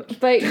dancer, but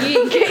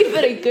you gave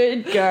it a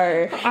good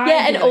go.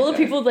 And all the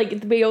people,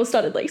 like, we all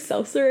started like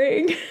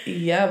salsaing.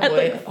 Yeah,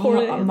 boy.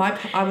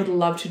 I would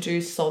love to do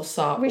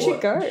salsa. We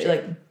should go.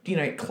 Like, you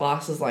know,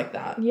 classes like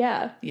that.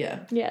 Yeah.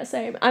 Yeah. Yeah,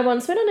 same. I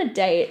once went on a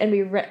date and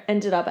we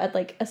ended up at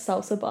like a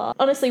salsa bar.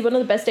 Honestly, one of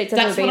the best dates I've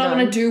ever been on. That's what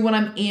I want to do when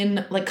I'm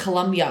in like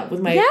Colombia with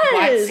my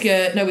white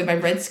skirt, with my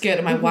red skirt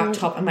and my white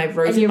top and my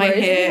rose in my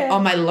hair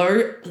on my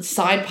low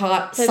side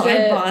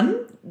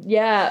bun.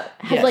 Yeah.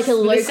 Have like a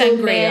local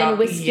man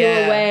whisk you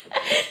away.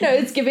 No,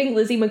 it's giving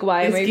Lizzie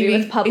McGuire movie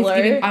with Pablo.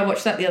 I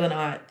watched that the other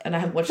night and I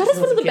haven't watched it. That is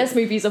one of the best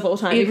movies of all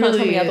time. You can't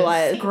tell me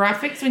otherwise.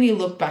 Graphics, when you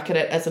look back at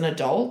it as an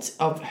adult,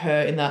 of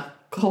her in the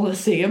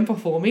Colosseum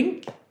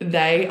performing,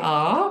 they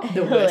are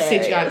the worst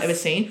CGI I've ever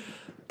seen.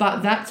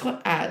 But that's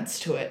what adds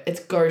to it. It's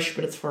gauche,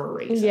 but it's for a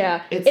reason.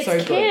 Yeah. It's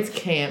so good. It's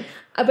camp.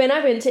 When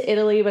I went to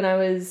Italy when I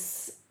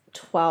was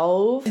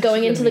 12,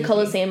 going into the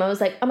Colosseum, I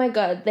was like, oh my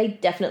God, they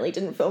definitely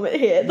didn't film it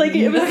here. Like,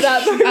 it was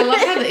that moment. I love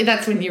how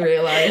that's when you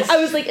realise. I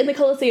was like in the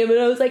Colosseum and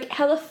I was like,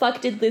 how the fuck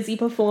did Lizzie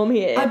perform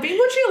here? I've been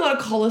watching a lot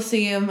of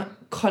Colosseum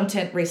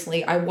content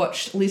recently. I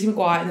watched Lizzie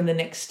McGuire and then the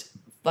next,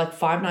 like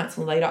 5 nights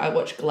later, I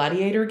watched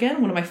Gladiator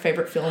again, one of my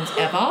favourite films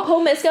ever.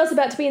 Paul Mescal's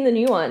about to be in the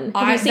new one.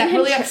 That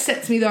really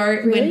upsets me though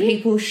when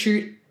people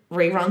shoot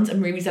reruns of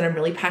movies that I'm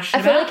really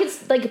passionate about. I feel like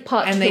it's like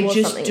part 2 or something. And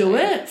they just do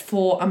it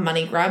for a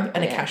money grab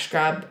and a cash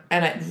grab,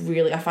 and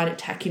I find it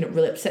tacky and it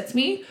really upsets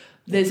me.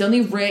 There's only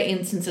rare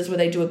instances where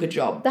they do a good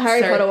job. The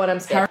Harry Potter one, I'm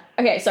scared.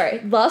 Okay,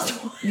 sorry.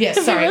 Last one. Yeah,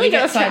 sorry. We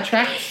get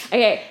sidetracked.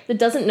 Okay, the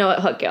doesn't know it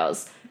hot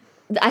girls.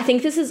 I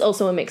think this is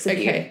also a mix of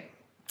you.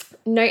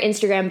 No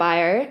Instagram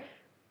bio.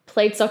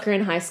 Played soccer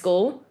in high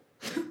school.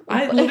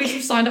 I literally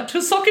signed up to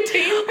a soccer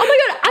team. Oh my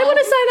God, I want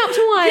to sign up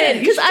to one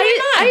because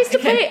I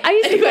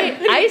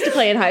used to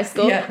play in high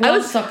school.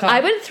 Yeah, soccer. I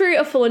went through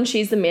a full-on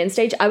She's the Man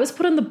stage. I was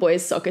put on the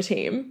boys' soccer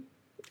team.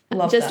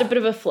 Love just that. a bit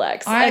of a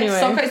flex.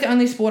 Soccer is the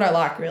only sport I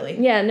like, really.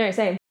 Yeah, no,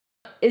 same.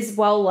 Is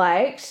well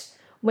liked.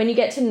 When you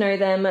get to know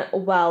them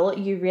well,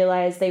 you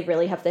realise they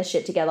really have their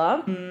shit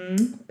together.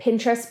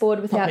 Pinterest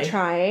board without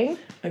trying.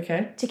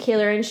 Okay.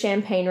 Tequila and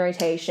champagne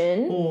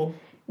rotation. Ooh.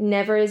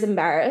 Never is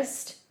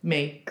embarrassed.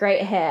 Me.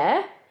 Great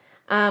hair.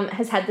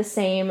 Has had the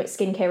same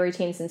skincare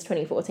routine since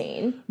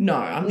 2014. No,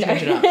 I'm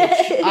changing up.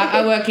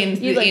 I work in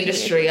the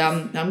industry.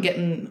 I'm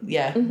getting,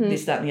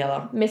 this, that and the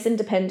other. Miss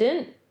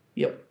Independent.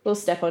 Yep. We'll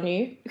step on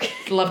you.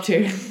 Love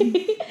to.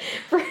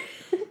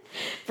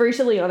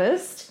 Brutally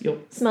honest. Yep.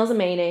 Smells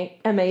amazing.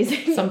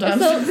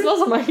 Sometimes.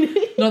 Smells amazing.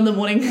 Not in the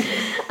morning.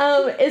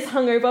 Is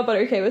hungover but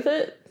okay with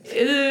it.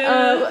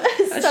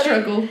 I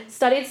struggle.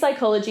 Studied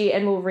psychology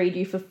and will read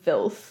you for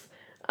filth.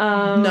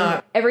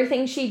 No.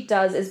 Everything she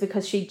does is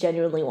because she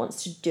genuinely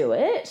wants to do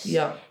it.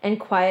 Yeah. And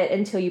quiet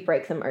until you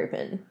break them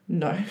open.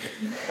 No.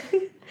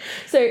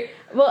 So,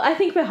 well, I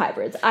think we're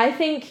hybrids. I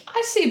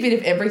see a bit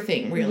of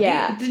everything, really.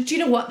 Yeah. Do you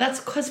know what? That's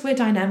because we're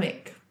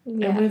dynamic.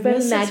 Yeah. And we're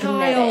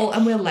versatile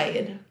and we're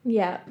layered.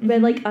 Yeah. We're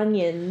like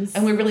onions.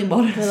 And we're really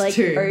modest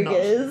too. We're like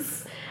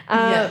ogres.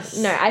 Yes.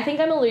 No, I think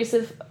I'm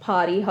elusive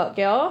party hot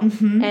girl.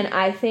 Mm-hmm. And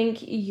I think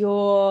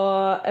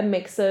you're a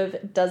mix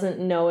of doesn't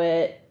know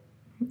it.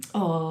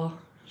 Oh,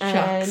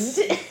 shucks.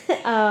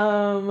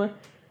 And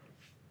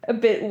a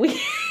bit weird.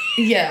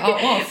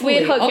 Yeah,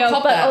 weird hot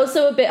girl, but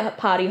also a bit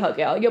party hot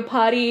girl. Your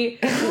party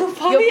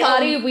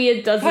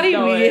weird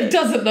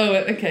doesn't know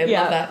it. Okay,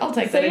 love that. I'll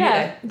take that any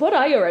day. What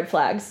are your red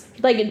flags?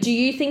 Like, do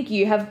you think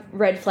you have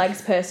red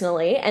flags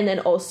personally? And then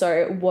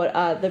also, what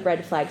are the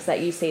red flags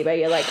that you see where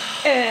you're like,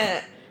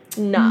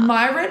 nah.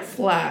 My red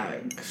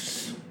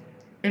flags,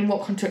 in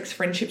what context?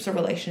 Friendships or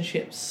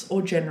relationships,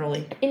 or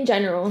generally? In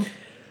general.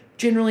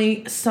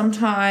 Generally,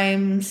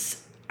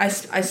 sometimes I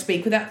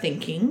speak without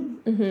thinking,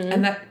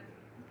 and that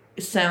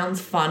sounds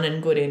fun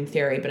and good in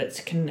theory, but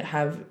it can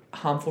have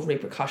harmful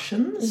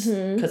repercussions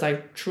because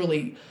I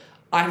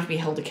have to be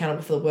held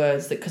accountable for the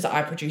words because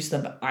I produce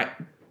them, but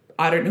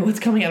I don't know what's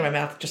coming out of my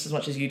mouth just as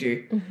much as you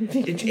do.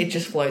 It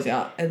just flows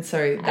out, and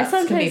so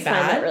that can be bad. I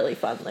find that really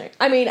fun though.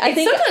 I mean,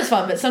 it's sometimes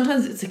fun, but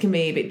sometimes it can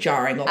be a bit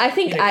jarring. Or, I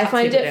think I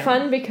find it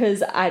fun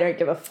because I don't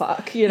give a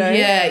fuck. You know?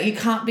 Yeah, you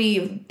can't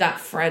be that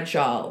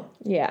fragile.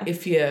 Yeah.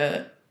 If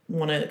you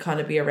want to kind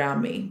of be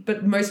around me,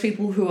 but most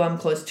people who I'm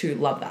close to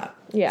love that.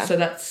 Yeah. So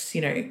that's,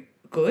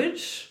 good,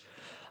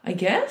 I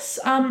guess.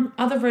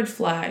 Other red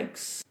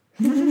flags.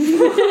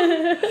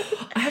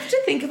 I have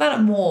to think about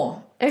it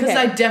more because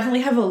I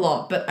definitely have a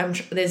lot, but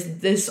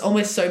there's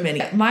almost so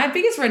many. My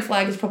biggest red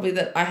flag is probably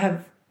that I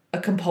have a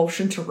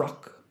compulsion to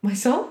rock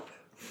myself.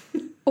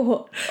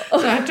 So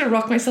I have to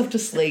rock myself to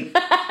sleep.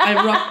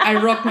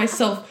 I rock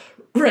myself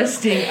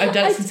resting. I've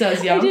done it since I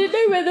was young. I didn't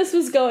know where this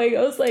was going.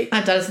 I was like,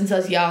 I've done it since I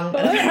was young.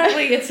 And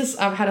apparently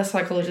I've had a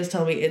psychologist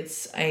tell me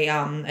it's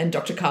and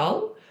Dr.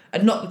 Carl,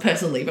 Not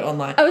personally, but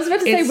online. I was about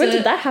to say, when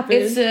did that happen?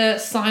 It's a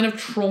sign of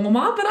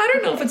trauma, but I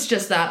don't know if it's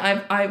just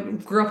that. I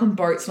grew up on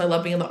boats and I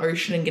love being on the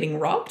ocean and getting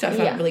rocked. I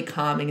found it really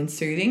calming and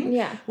soothing.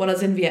 Yeah. When I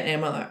was in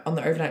Vietnam on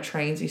the overnight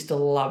trains, I used to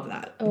love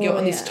that. You're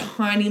on this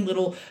tiny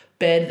little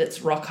bed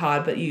that's rock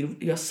hard, but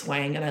you're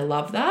swaying, and I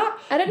love that.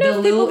 I don't know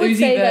if people would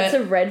say that's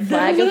a red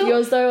flag of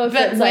yours, though, or if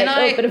it's like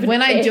a bit of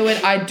when I do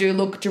it, I do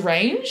look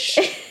deranged,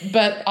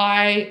 but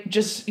I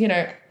just,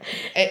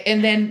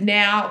 and then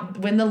now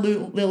when the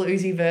Lil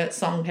Uzi Vert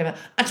song came out,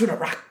 I do a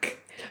rock.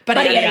 But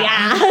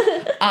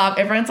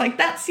everyone's like,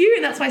 that's you,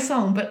 and that's my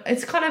song. But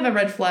it's kind of a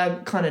red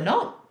flag, kind of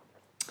not.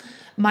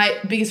 My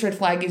biggest red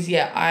flag is,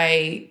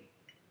 I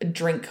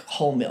drink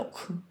whole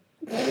milk.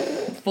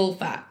 Full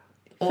fat.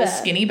 Or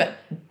skinny, but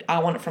I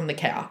want it from the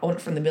cow. I want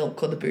it from the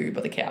milk or the boob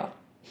or the cow.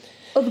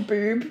 Or the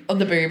boob. Or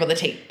the boob or the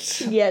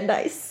teat. Yeah,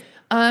 nice.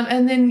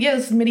 And then,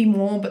 there's many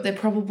more, but they're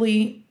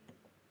probably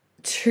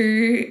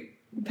too...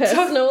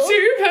 Personal?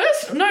 Too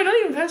personal. No, not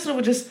even personal,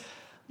 but just,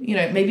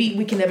 maybe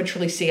we can never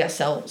truly see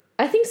ourselves.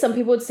 I think some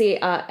people would see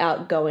our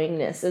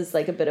outgoingness as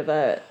like a bit of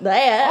a,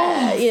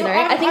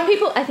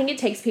 I think it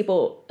takes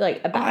people like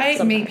aback.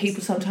 I meet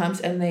people sometimes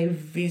and they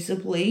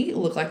visibly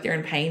look like they're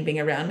in pain being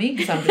around me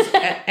because I'm just,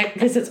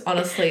 because it's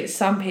honestly,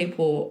 some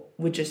people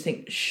would just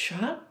think,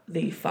 shut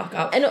the fuck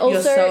up. And also,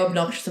 you're so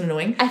obnoxious and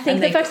annoying. I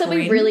think the fact that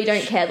we really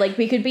don't care, like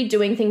we could be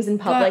doing things in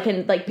public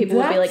and like people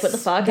would be like, what the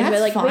fuck? And we're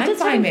like, we're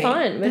just having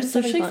fun. That's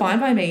literally fine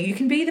by me. You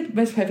can be the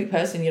most perfect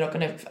person. You're not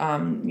going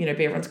to,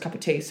 be everyone's cup of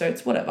tea. So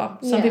it's whatever.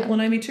 Some people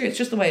know me too. It's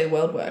just the way the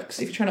world works.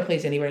 If you're trying to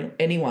please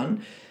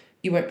anyone,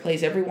 you won't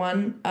please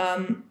everyone.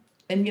 And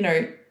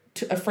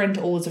a friend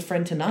to all is a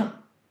friend to none.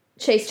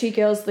 Chase two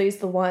girls, lose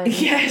the one.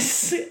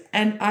 Yes.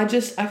 And I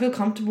feel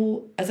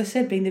comfortable, as I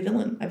said, being the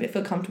villain. I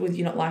feel comfortable with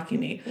you not liking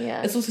me.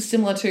 Yeah. It's also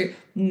similar to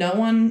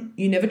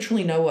you never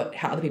truly know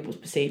how other people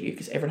perceive you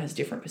because everyone has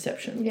different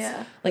perceptions.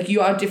 Yeah. Like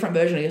you are a different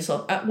version of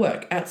yourself at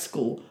work, at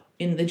school,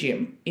 in the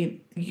gym,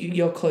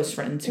 your close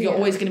friends. You're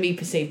always going to be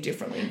perceived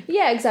differently.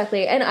 Yeah,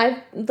 exactly. And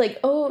I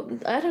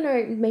don't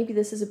know, maybe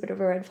this is a bit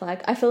of a red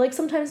flag. I feel like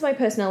sometimes my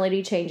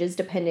personality changes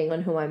depending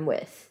on who I'm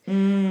with.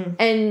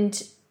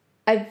 And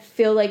I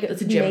feel like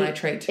it's a Gemini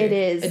trait too. It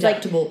is.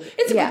 Adaptable. Like,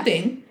 it's a good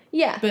thing.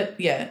 Yeah. But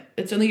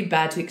it's only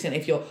bad to the extent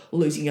if you're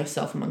losing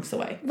yourself amongst the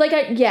way.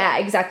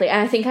 Exactly.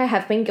 And I think I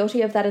have been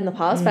guilty of that in the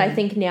past, but I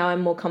think now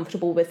I'm more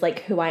comfortable with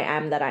like who I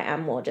am, that I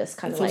am more just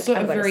kind of like,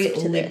 I'm going to stick to this. It's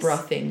also a very Libra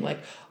thing. Like,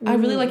 I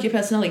really like your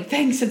personality.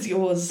 Thanks, it's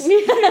yours.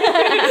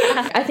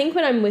 I think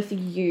when I'm with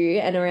you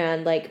and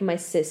around like my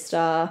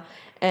sister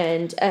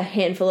and a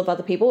handful of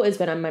other people is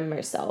when I'm my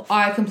most self.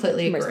 I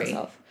completely agree.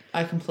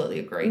 I completely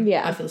agree.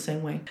 Yeah. I feel the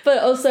same way. But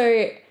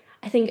also,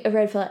 I think a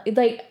red flag,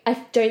 like, I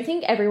don't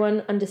think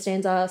everyone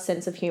understands our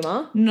sense of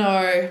humour.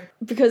 No.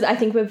 Because I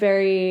think we're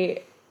very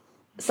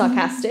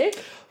sarcastic.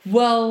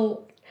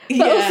 Well,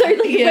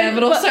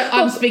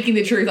 I'm speaking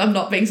the truth. I'm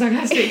not being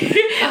sarcastic.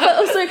 But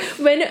also,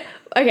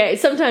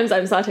 sometimes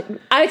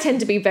I tend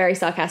to be very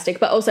sarcastic,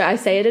 but also I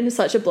say it in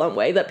such a blunt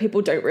way that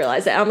people don't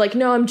realise it. I'm like,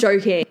 no, I'm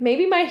joking.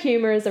 Maybe my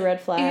humour is a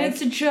red flag. And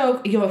it's a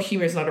joke. Your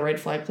humour is not a red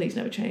flag. Please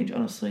never change,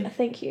 honestly.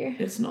 Thank you.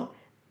 It's not.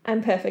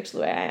 I'm perfect the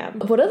way I am.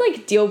 What are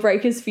like deal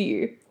breakers for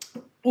you?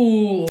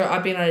 Ooh. So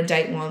I've been on a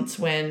date once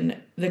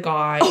when the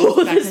guy...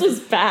 this was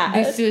bad.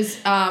 This was,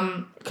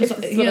 because,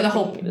 the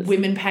whole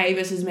women pay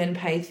versus men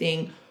pay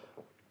thing.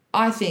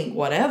 I think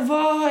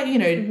whatever,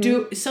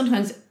 do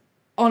sometimes...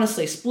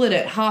 Honestly, split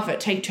it, half it,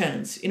 take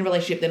turns in a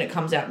relationship, then it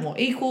comes out more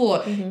equal,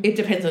 or it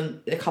depends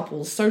on the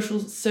couple's social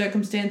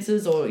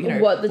circumstances, or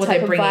what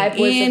they're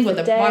bringing in, what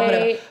the vibe,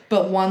 whatever.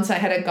 But once I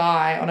had a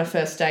guy on a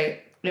first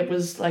date, it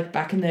was like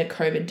back in the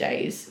COVID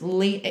days,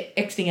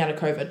 exiting out of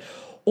COVID,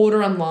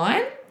 order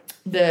online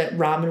the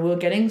ramen we were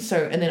getting.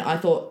 So, and then I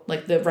thought,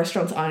 like, the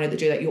restaurants I know that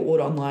do that, you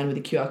order online with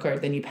a QR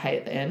code, then you pay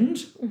at the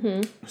end.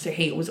 So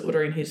he was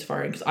ordering his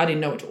phone because I didn't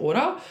know what to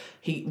order.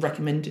 He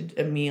recommended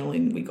a meal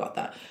and we got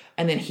that.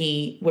 And then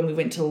when we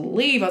went to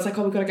leave, I was like,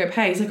 oh, we've got to go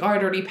pay. He's like, oh,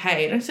 I'd already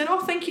paid. And I said, oh,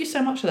 thank you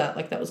so much for that.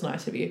 Like, that was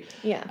nice of you.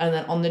 Yeah. And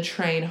then on the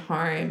train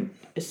home,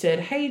 it said,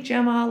 hey,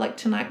 Gemma, like,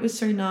 tonight was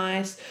so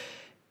nice.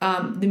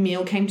 The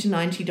meal came to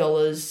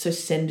 $90, so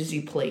send as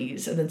you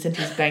please. And then sent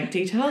his bank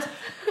details.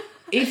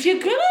 If you're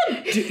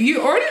going to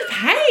you already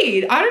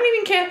paid. I don't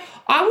even care.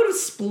 I would have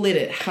split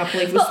it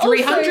happily if it was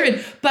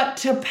 $300. But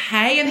to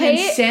pay and then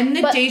send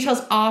the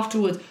details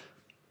afterwards...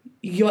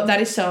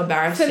 that is so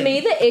embarrassing. For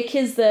me, the ick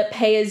is the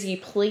pay as you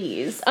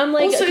please. I'm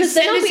like, also, he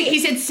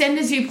said send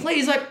as you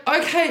please. Like,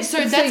 okay, so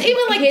that's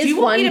even like, do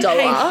you want me to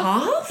pay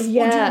half?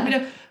 Yeah. Or do you want me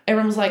to...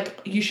 Everyone was like,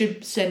 you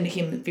should send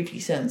him 50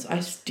 cents.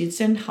 I did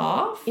send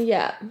half.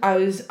 Yeah. I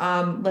was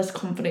less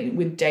confident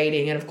with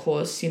dating, and of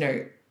course,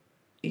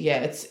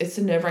 it's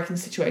a nerve-wracking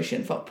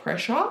situation. Felt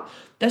pressure.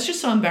 That's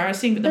just so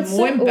embarrassing. But the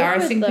more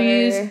embarrassing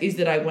thing is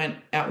that I went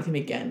out with him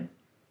again.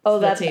 Oh,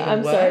 that's even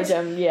I'm worse.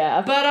 Sorry, Jem.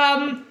 Yeah. But,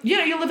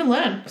 you live and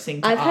learn.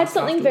 I've had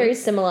something very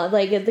similar.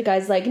 Like, the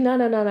guy's like, no,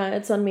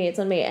 it's on me.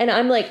 And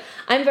I'm like,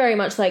 I'm very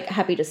much, like,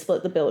 happy to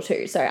split the bill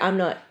too. So I'm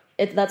not,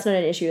 that's not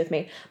an issue with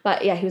me.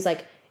 But, yeah, he was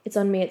like, it's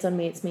on me, it's on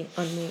me, it's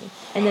on me.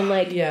 And then,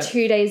 like,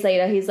 2 days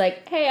later, he's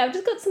like, hey, I've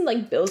just got some,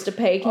 like, bills to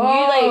pay. Can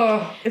you,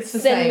 like,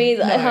 send me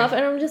half?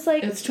 And I'm just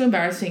like... It's too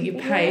embarrassing. You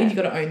paid. You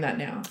got to own that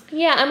now.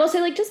 Yeah, I'm also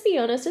like, just be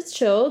honest, it's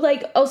chill.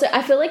 Like, also,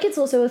 I feel like it's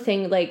also a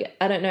thing, like,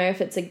 I don't know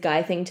if it's a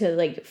guy thing to,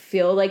 like,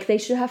 feel like they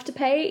should have to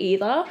pay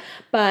either.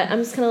 But I'm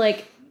just kind of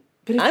like,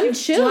 but I'm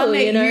chill,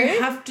 you know? You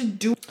have to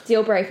do...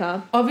 Deal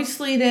breaker.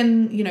 Obviously,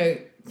 then, you know,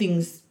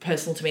 things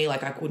personal to me,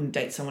 like, I wouldn't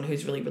date someone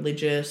who's really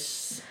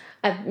religious...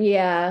 I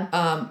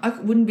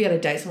wouldn't be able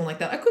to date someone like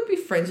that. I could be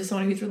friends with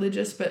someone who's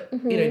religious, but,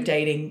 you know,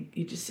 dating,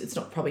 it's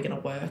not probably going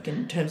to work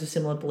in terms of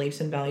similar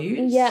beliefs and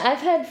values. Yeah, I've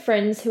had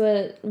friends who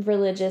are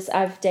religious.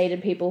 I've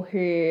dated people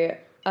who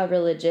are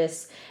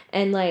religious,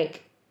 and,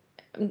 like,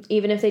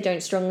 even if they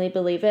don't strongly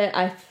believe it,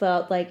 I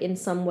felt like in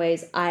some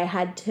ways I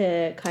had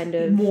to kind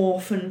of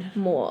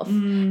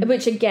morph,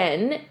 which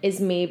again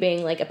is me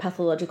being like a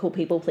pathological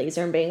people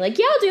pleaser and being like,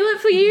 yeah, I'll do it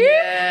for you.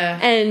 Yeah.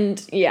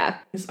 And yeah,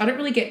 I don't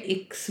really get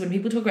icks when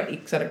people talk about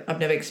icks. I've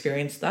never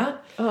experienced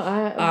that.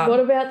 What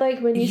about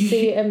like when you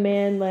see a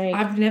man like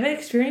I've never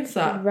experienced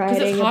that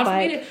riding it's hard a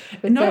bike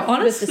for me to,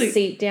 honestly, with the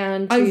seat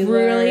down too I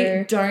really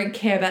low. don't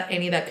care about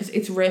any of that because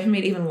it's rare for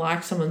me to even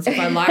like someone. So if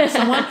I like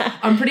someone,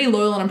 I'm pretty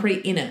loyal and I'm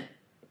pretty in it.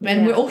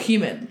 And we're all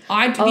human. The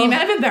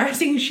amount of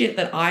embarrassing shit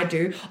that I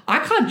do, I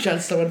can't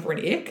judge someone for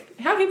an ick.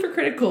 How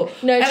hypocritical.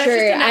 No, and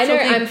true. I know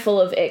thing. I'm full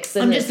of icks.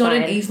 And I'm just not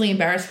an easily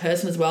embarrassed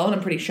person as well, and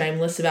I'm pretty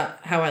shameless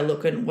about how I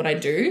look and what I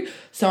do.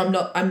 So I'm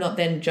not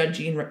then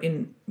judging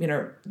in you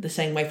know the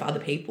same way for other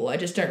people. I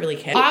just don't really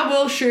care. I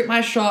will shoot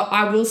my shot.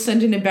 I will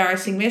send an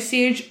embarrassing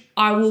message.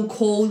 I will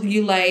call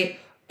you late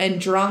and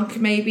drunk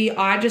maybe.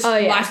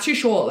 Life's too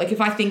short. Like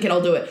if I think it,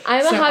 I'll do it.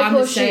 I'm a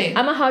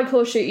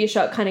hardcore shoot your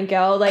shot kind of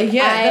girl. Like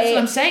that's what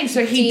I'm saying.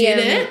 So he did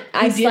it.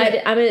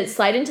 I'm a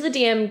slide into the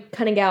DM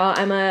kind of gal.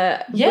 I'm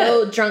a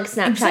will drunk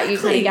Snapchat you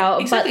kind of gal.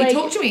 Exactly. But like,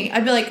 talk to me.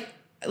 I'd be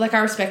like I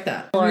respect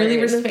that. I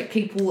really respect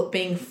people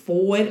being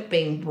forward,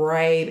 being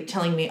brave,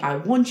 telling me I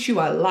want you,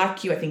 I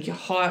like you, I think you're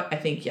hot, I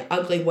think you're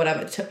ugly,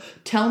 whatever.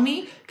 Tell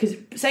me, because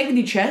say it with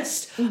your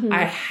chest.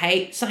 I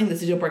hate something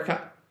that's a deal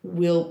breaker.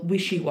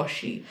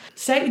 Wishy-washy.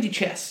 Say it with your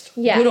chest.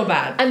 Yeah. Good or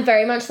bad. I'm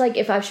very much like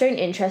if I've shown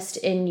interest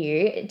in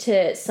you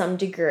to some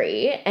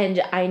degree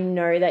and I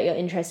know that you're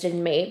interested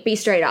in me, be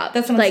straight up.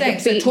 That's what I'm saying.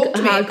 So talk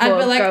to me. I'd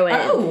be like, go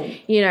in,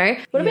 you know?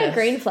 What about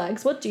green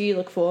flags? What do you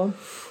look for?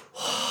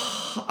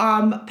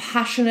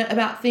 Passionate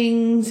about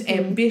things,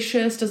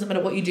 ambitious, doesn't matter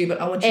what you do,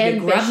 but I want you to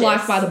grab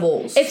life by the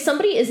balls. If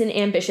somebody isn't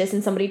ambitious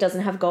and somebody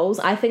doesn't have goals,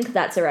 I think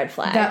that's a red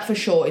flag. That for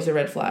sure is a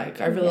red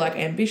flag. I really like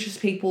ambitious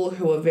people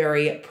who are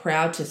very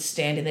proud to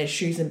stand in their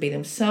shoes and be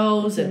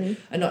themselves and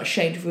are not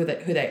ashamed of who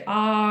they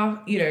are.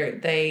 You know,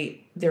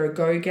 they're a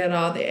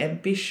go-getter, they're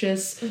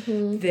ambitious,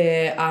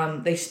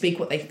 they speak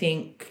what they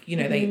think, you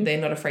know,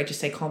 they're not afraid to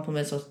say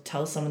compliments or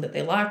tell someone that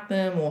they like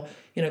them or,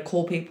 you know,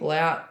 call people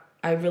out.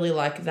 I really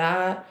like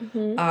that.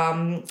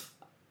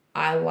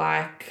 I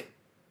like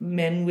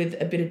men with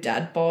a bit of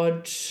dad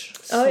bod.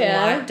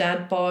 Slight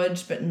dad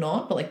bod, but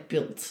like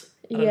built.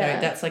 I don't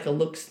know. That's like a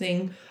looks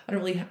thing. I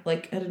don't really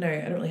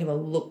have a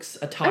looks,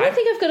 a type. I don't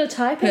think I've got a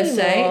type per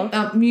anymore.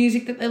 Se.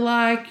 Music that they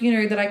like, you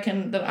know, that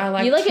I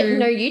like. You like too. it?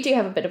 No, you do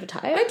have a bit of a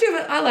type. I do.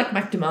 I like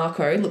Mac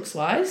DeMarco looks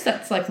wise.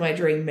 That's like my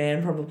dream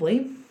man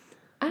probably.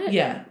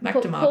 Mac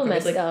DeMarco. Paul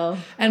Mescal.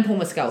 And Paul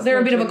Mescal. They're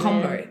a bit of a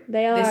combo.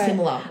 They are. They're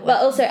similar.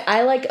 But also,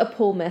 I like a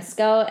Paul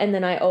Mescal, and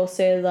then I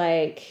also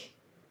like...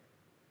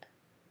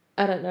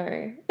 I don't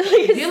know.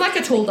 You like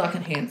a tall, dark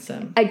and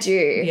handsome. I do.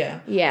 Yeah.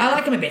 I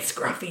like him a bit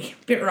scruffy,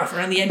 a bit rough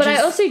around the edges. But I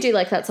also do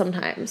like that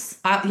sometimes.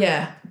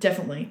 Yeah,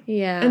 definitely.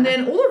 Yeah. And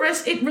then all the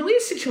rest, it really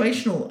is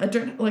situational. I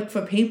don't like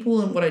for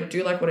people and what I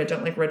do like, what I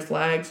don't like, red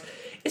flags.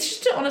 It's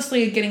just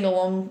honestly a getting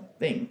along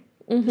thing.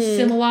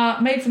 Similar,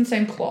 made from the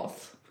same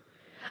cloth.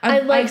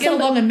 I get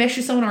along and mesh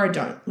with someone or I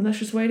don't. And that's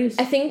just the way it is.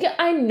 I think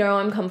I know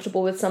I'm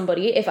comfortable with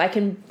somebody if I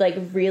can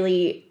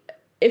really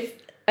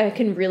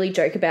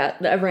joke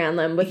around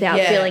them without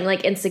feeling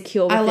like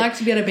insecure. I like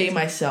to be able to be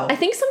myself. I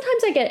think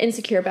sometimes I get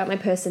insecure about my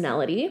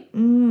personality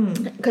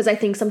because I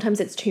think sometimes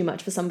it's too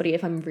much for somebody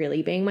if I'm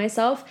really being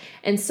myself.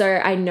 And so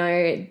I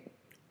know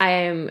I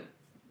am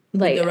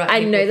like,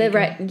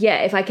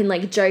 if I can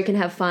like joke and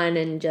have fun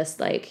and just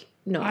like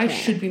not care.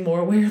 Should be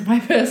more aware of my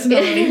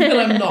personality, but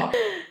I'm not.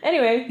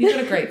 Anyway, you've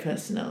got a great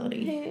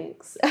personality.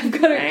 Thanks.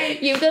 You've got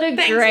a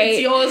Thanks, great.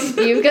 It's yours.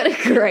 You've got a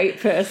great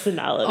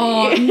personality.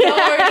 Oh no, not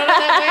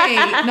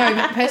that way. No,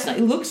 but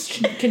personality looks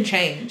can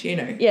change. You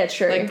know. Yeah,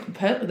 true. Like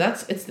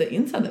it's the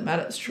inside that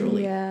matters.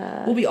 Truly.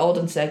 Yeah. We'll be old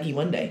and saggy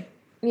one day.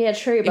 Yeah,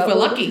 true. But if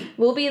we're lucky,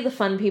 we'll be the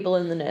fun people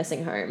in the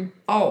nursing home.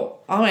 Oh,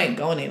 I ain't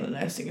going in the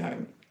nursing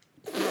home.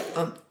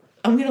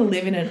 I'm gonna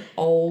live in an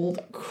old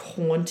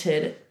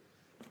haunted.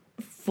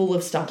 Full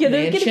of stuff. You're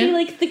going to be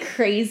like the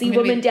crazy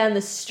woman down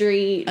the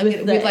street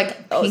with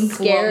like pink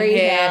scary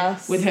hair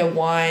house. with her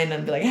wine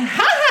and be like, ha ha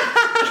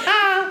ha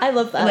ha. I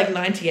love that. Like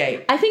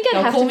 98. I think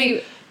I'd have to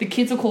be. The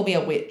kids will call me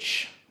a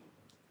witch.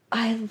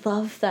 I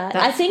love that.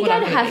 That's I think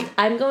what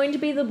I'm going to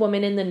be the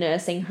woman in the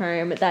nursing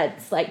home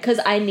that's like,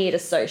 because I need to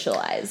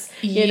socialize,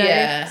 you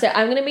know? So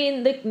I'm going to be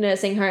in the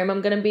nursing home.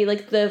 I'm going to be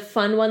like the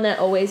fun one that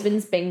always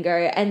wins bingo.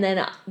 And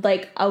then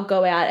like I'll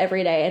go out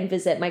every day and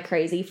visit my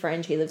crazy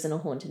friend who lives in a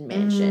haunted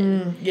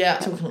mansion.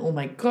 Talking to all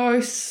my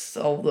ghosts,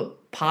 all the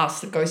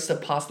ghosts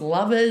of past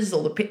lovers,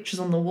 all the pictures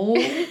on the wall,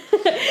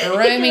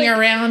 roaming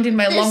around in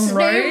my long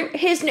robe.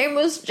 His name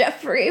was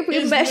Jeffrey.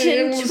 We met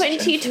in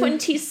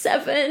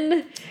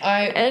 2027.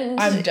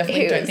 I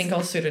definitely don't think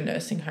I'll suit a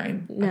nursing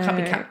home. No. I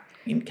can't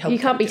be you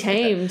can't be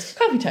tamed.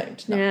 Can't be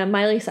tamed. No. Yeah,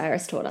 Miley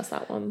Cyrus taught us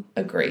that one.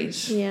 Agreed.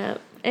 Yeah.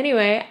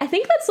 Anyway, I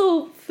think that's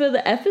all for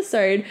the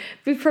episode.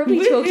 We've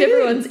probably talked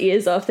everyone's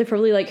ears off. They're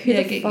probably like, who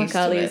the fuck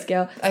are these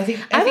girls? I think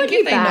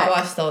if they know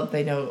us,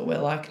 they know what we're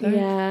like, though.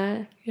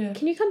 Yeah.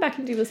 Can you come back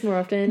and do this more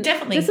often?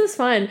 Definitely. This was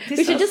fun.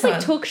 We should just like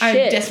talk shit.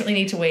 I desperately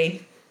need to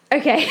wee.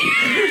 Okay.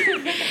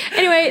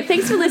 Anyway,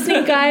 thanks for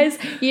listening, guys.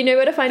 You know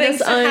where to find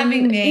us on. Thanks for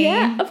having me.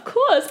 Yeah, of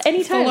course.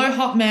 Anytime. Follow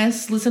Hot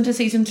Mess. Listen to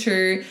season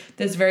 2.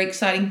 There's very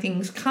exciting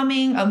things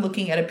coming. I'm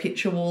looking at a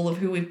picture wall of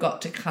who we've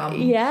got to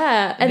come.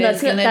 Yeah, and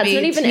that's not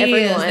even tears.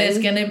 everyone. There's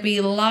going to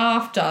be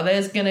laughter.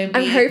 There's going to be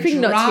I'm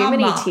hoping drama.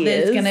 not too many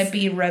tears. There's going to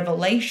be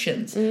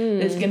revelations.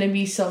 There's going to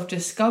be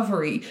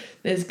self-discovery.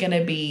 It's going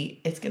to be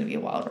a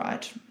wild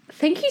ride.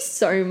 Thank you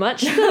so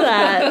much for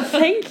that.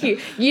 Thank you.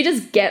 You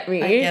just get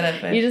me. I get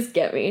it, babe. You just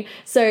get me.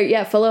 So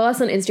yeah, follow us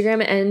on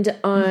Instagram and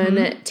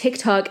on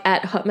TikTok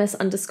at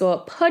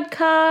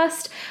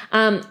hotmess_podcast.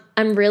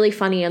 I'm really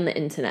funny on the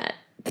internet.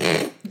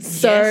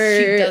 So yes,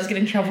 she does get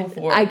in trouble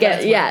for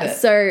it.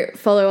 So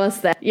follow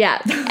us there.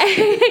 Yeah.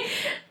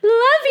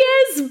 Love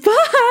yous.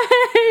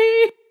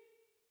 Bye.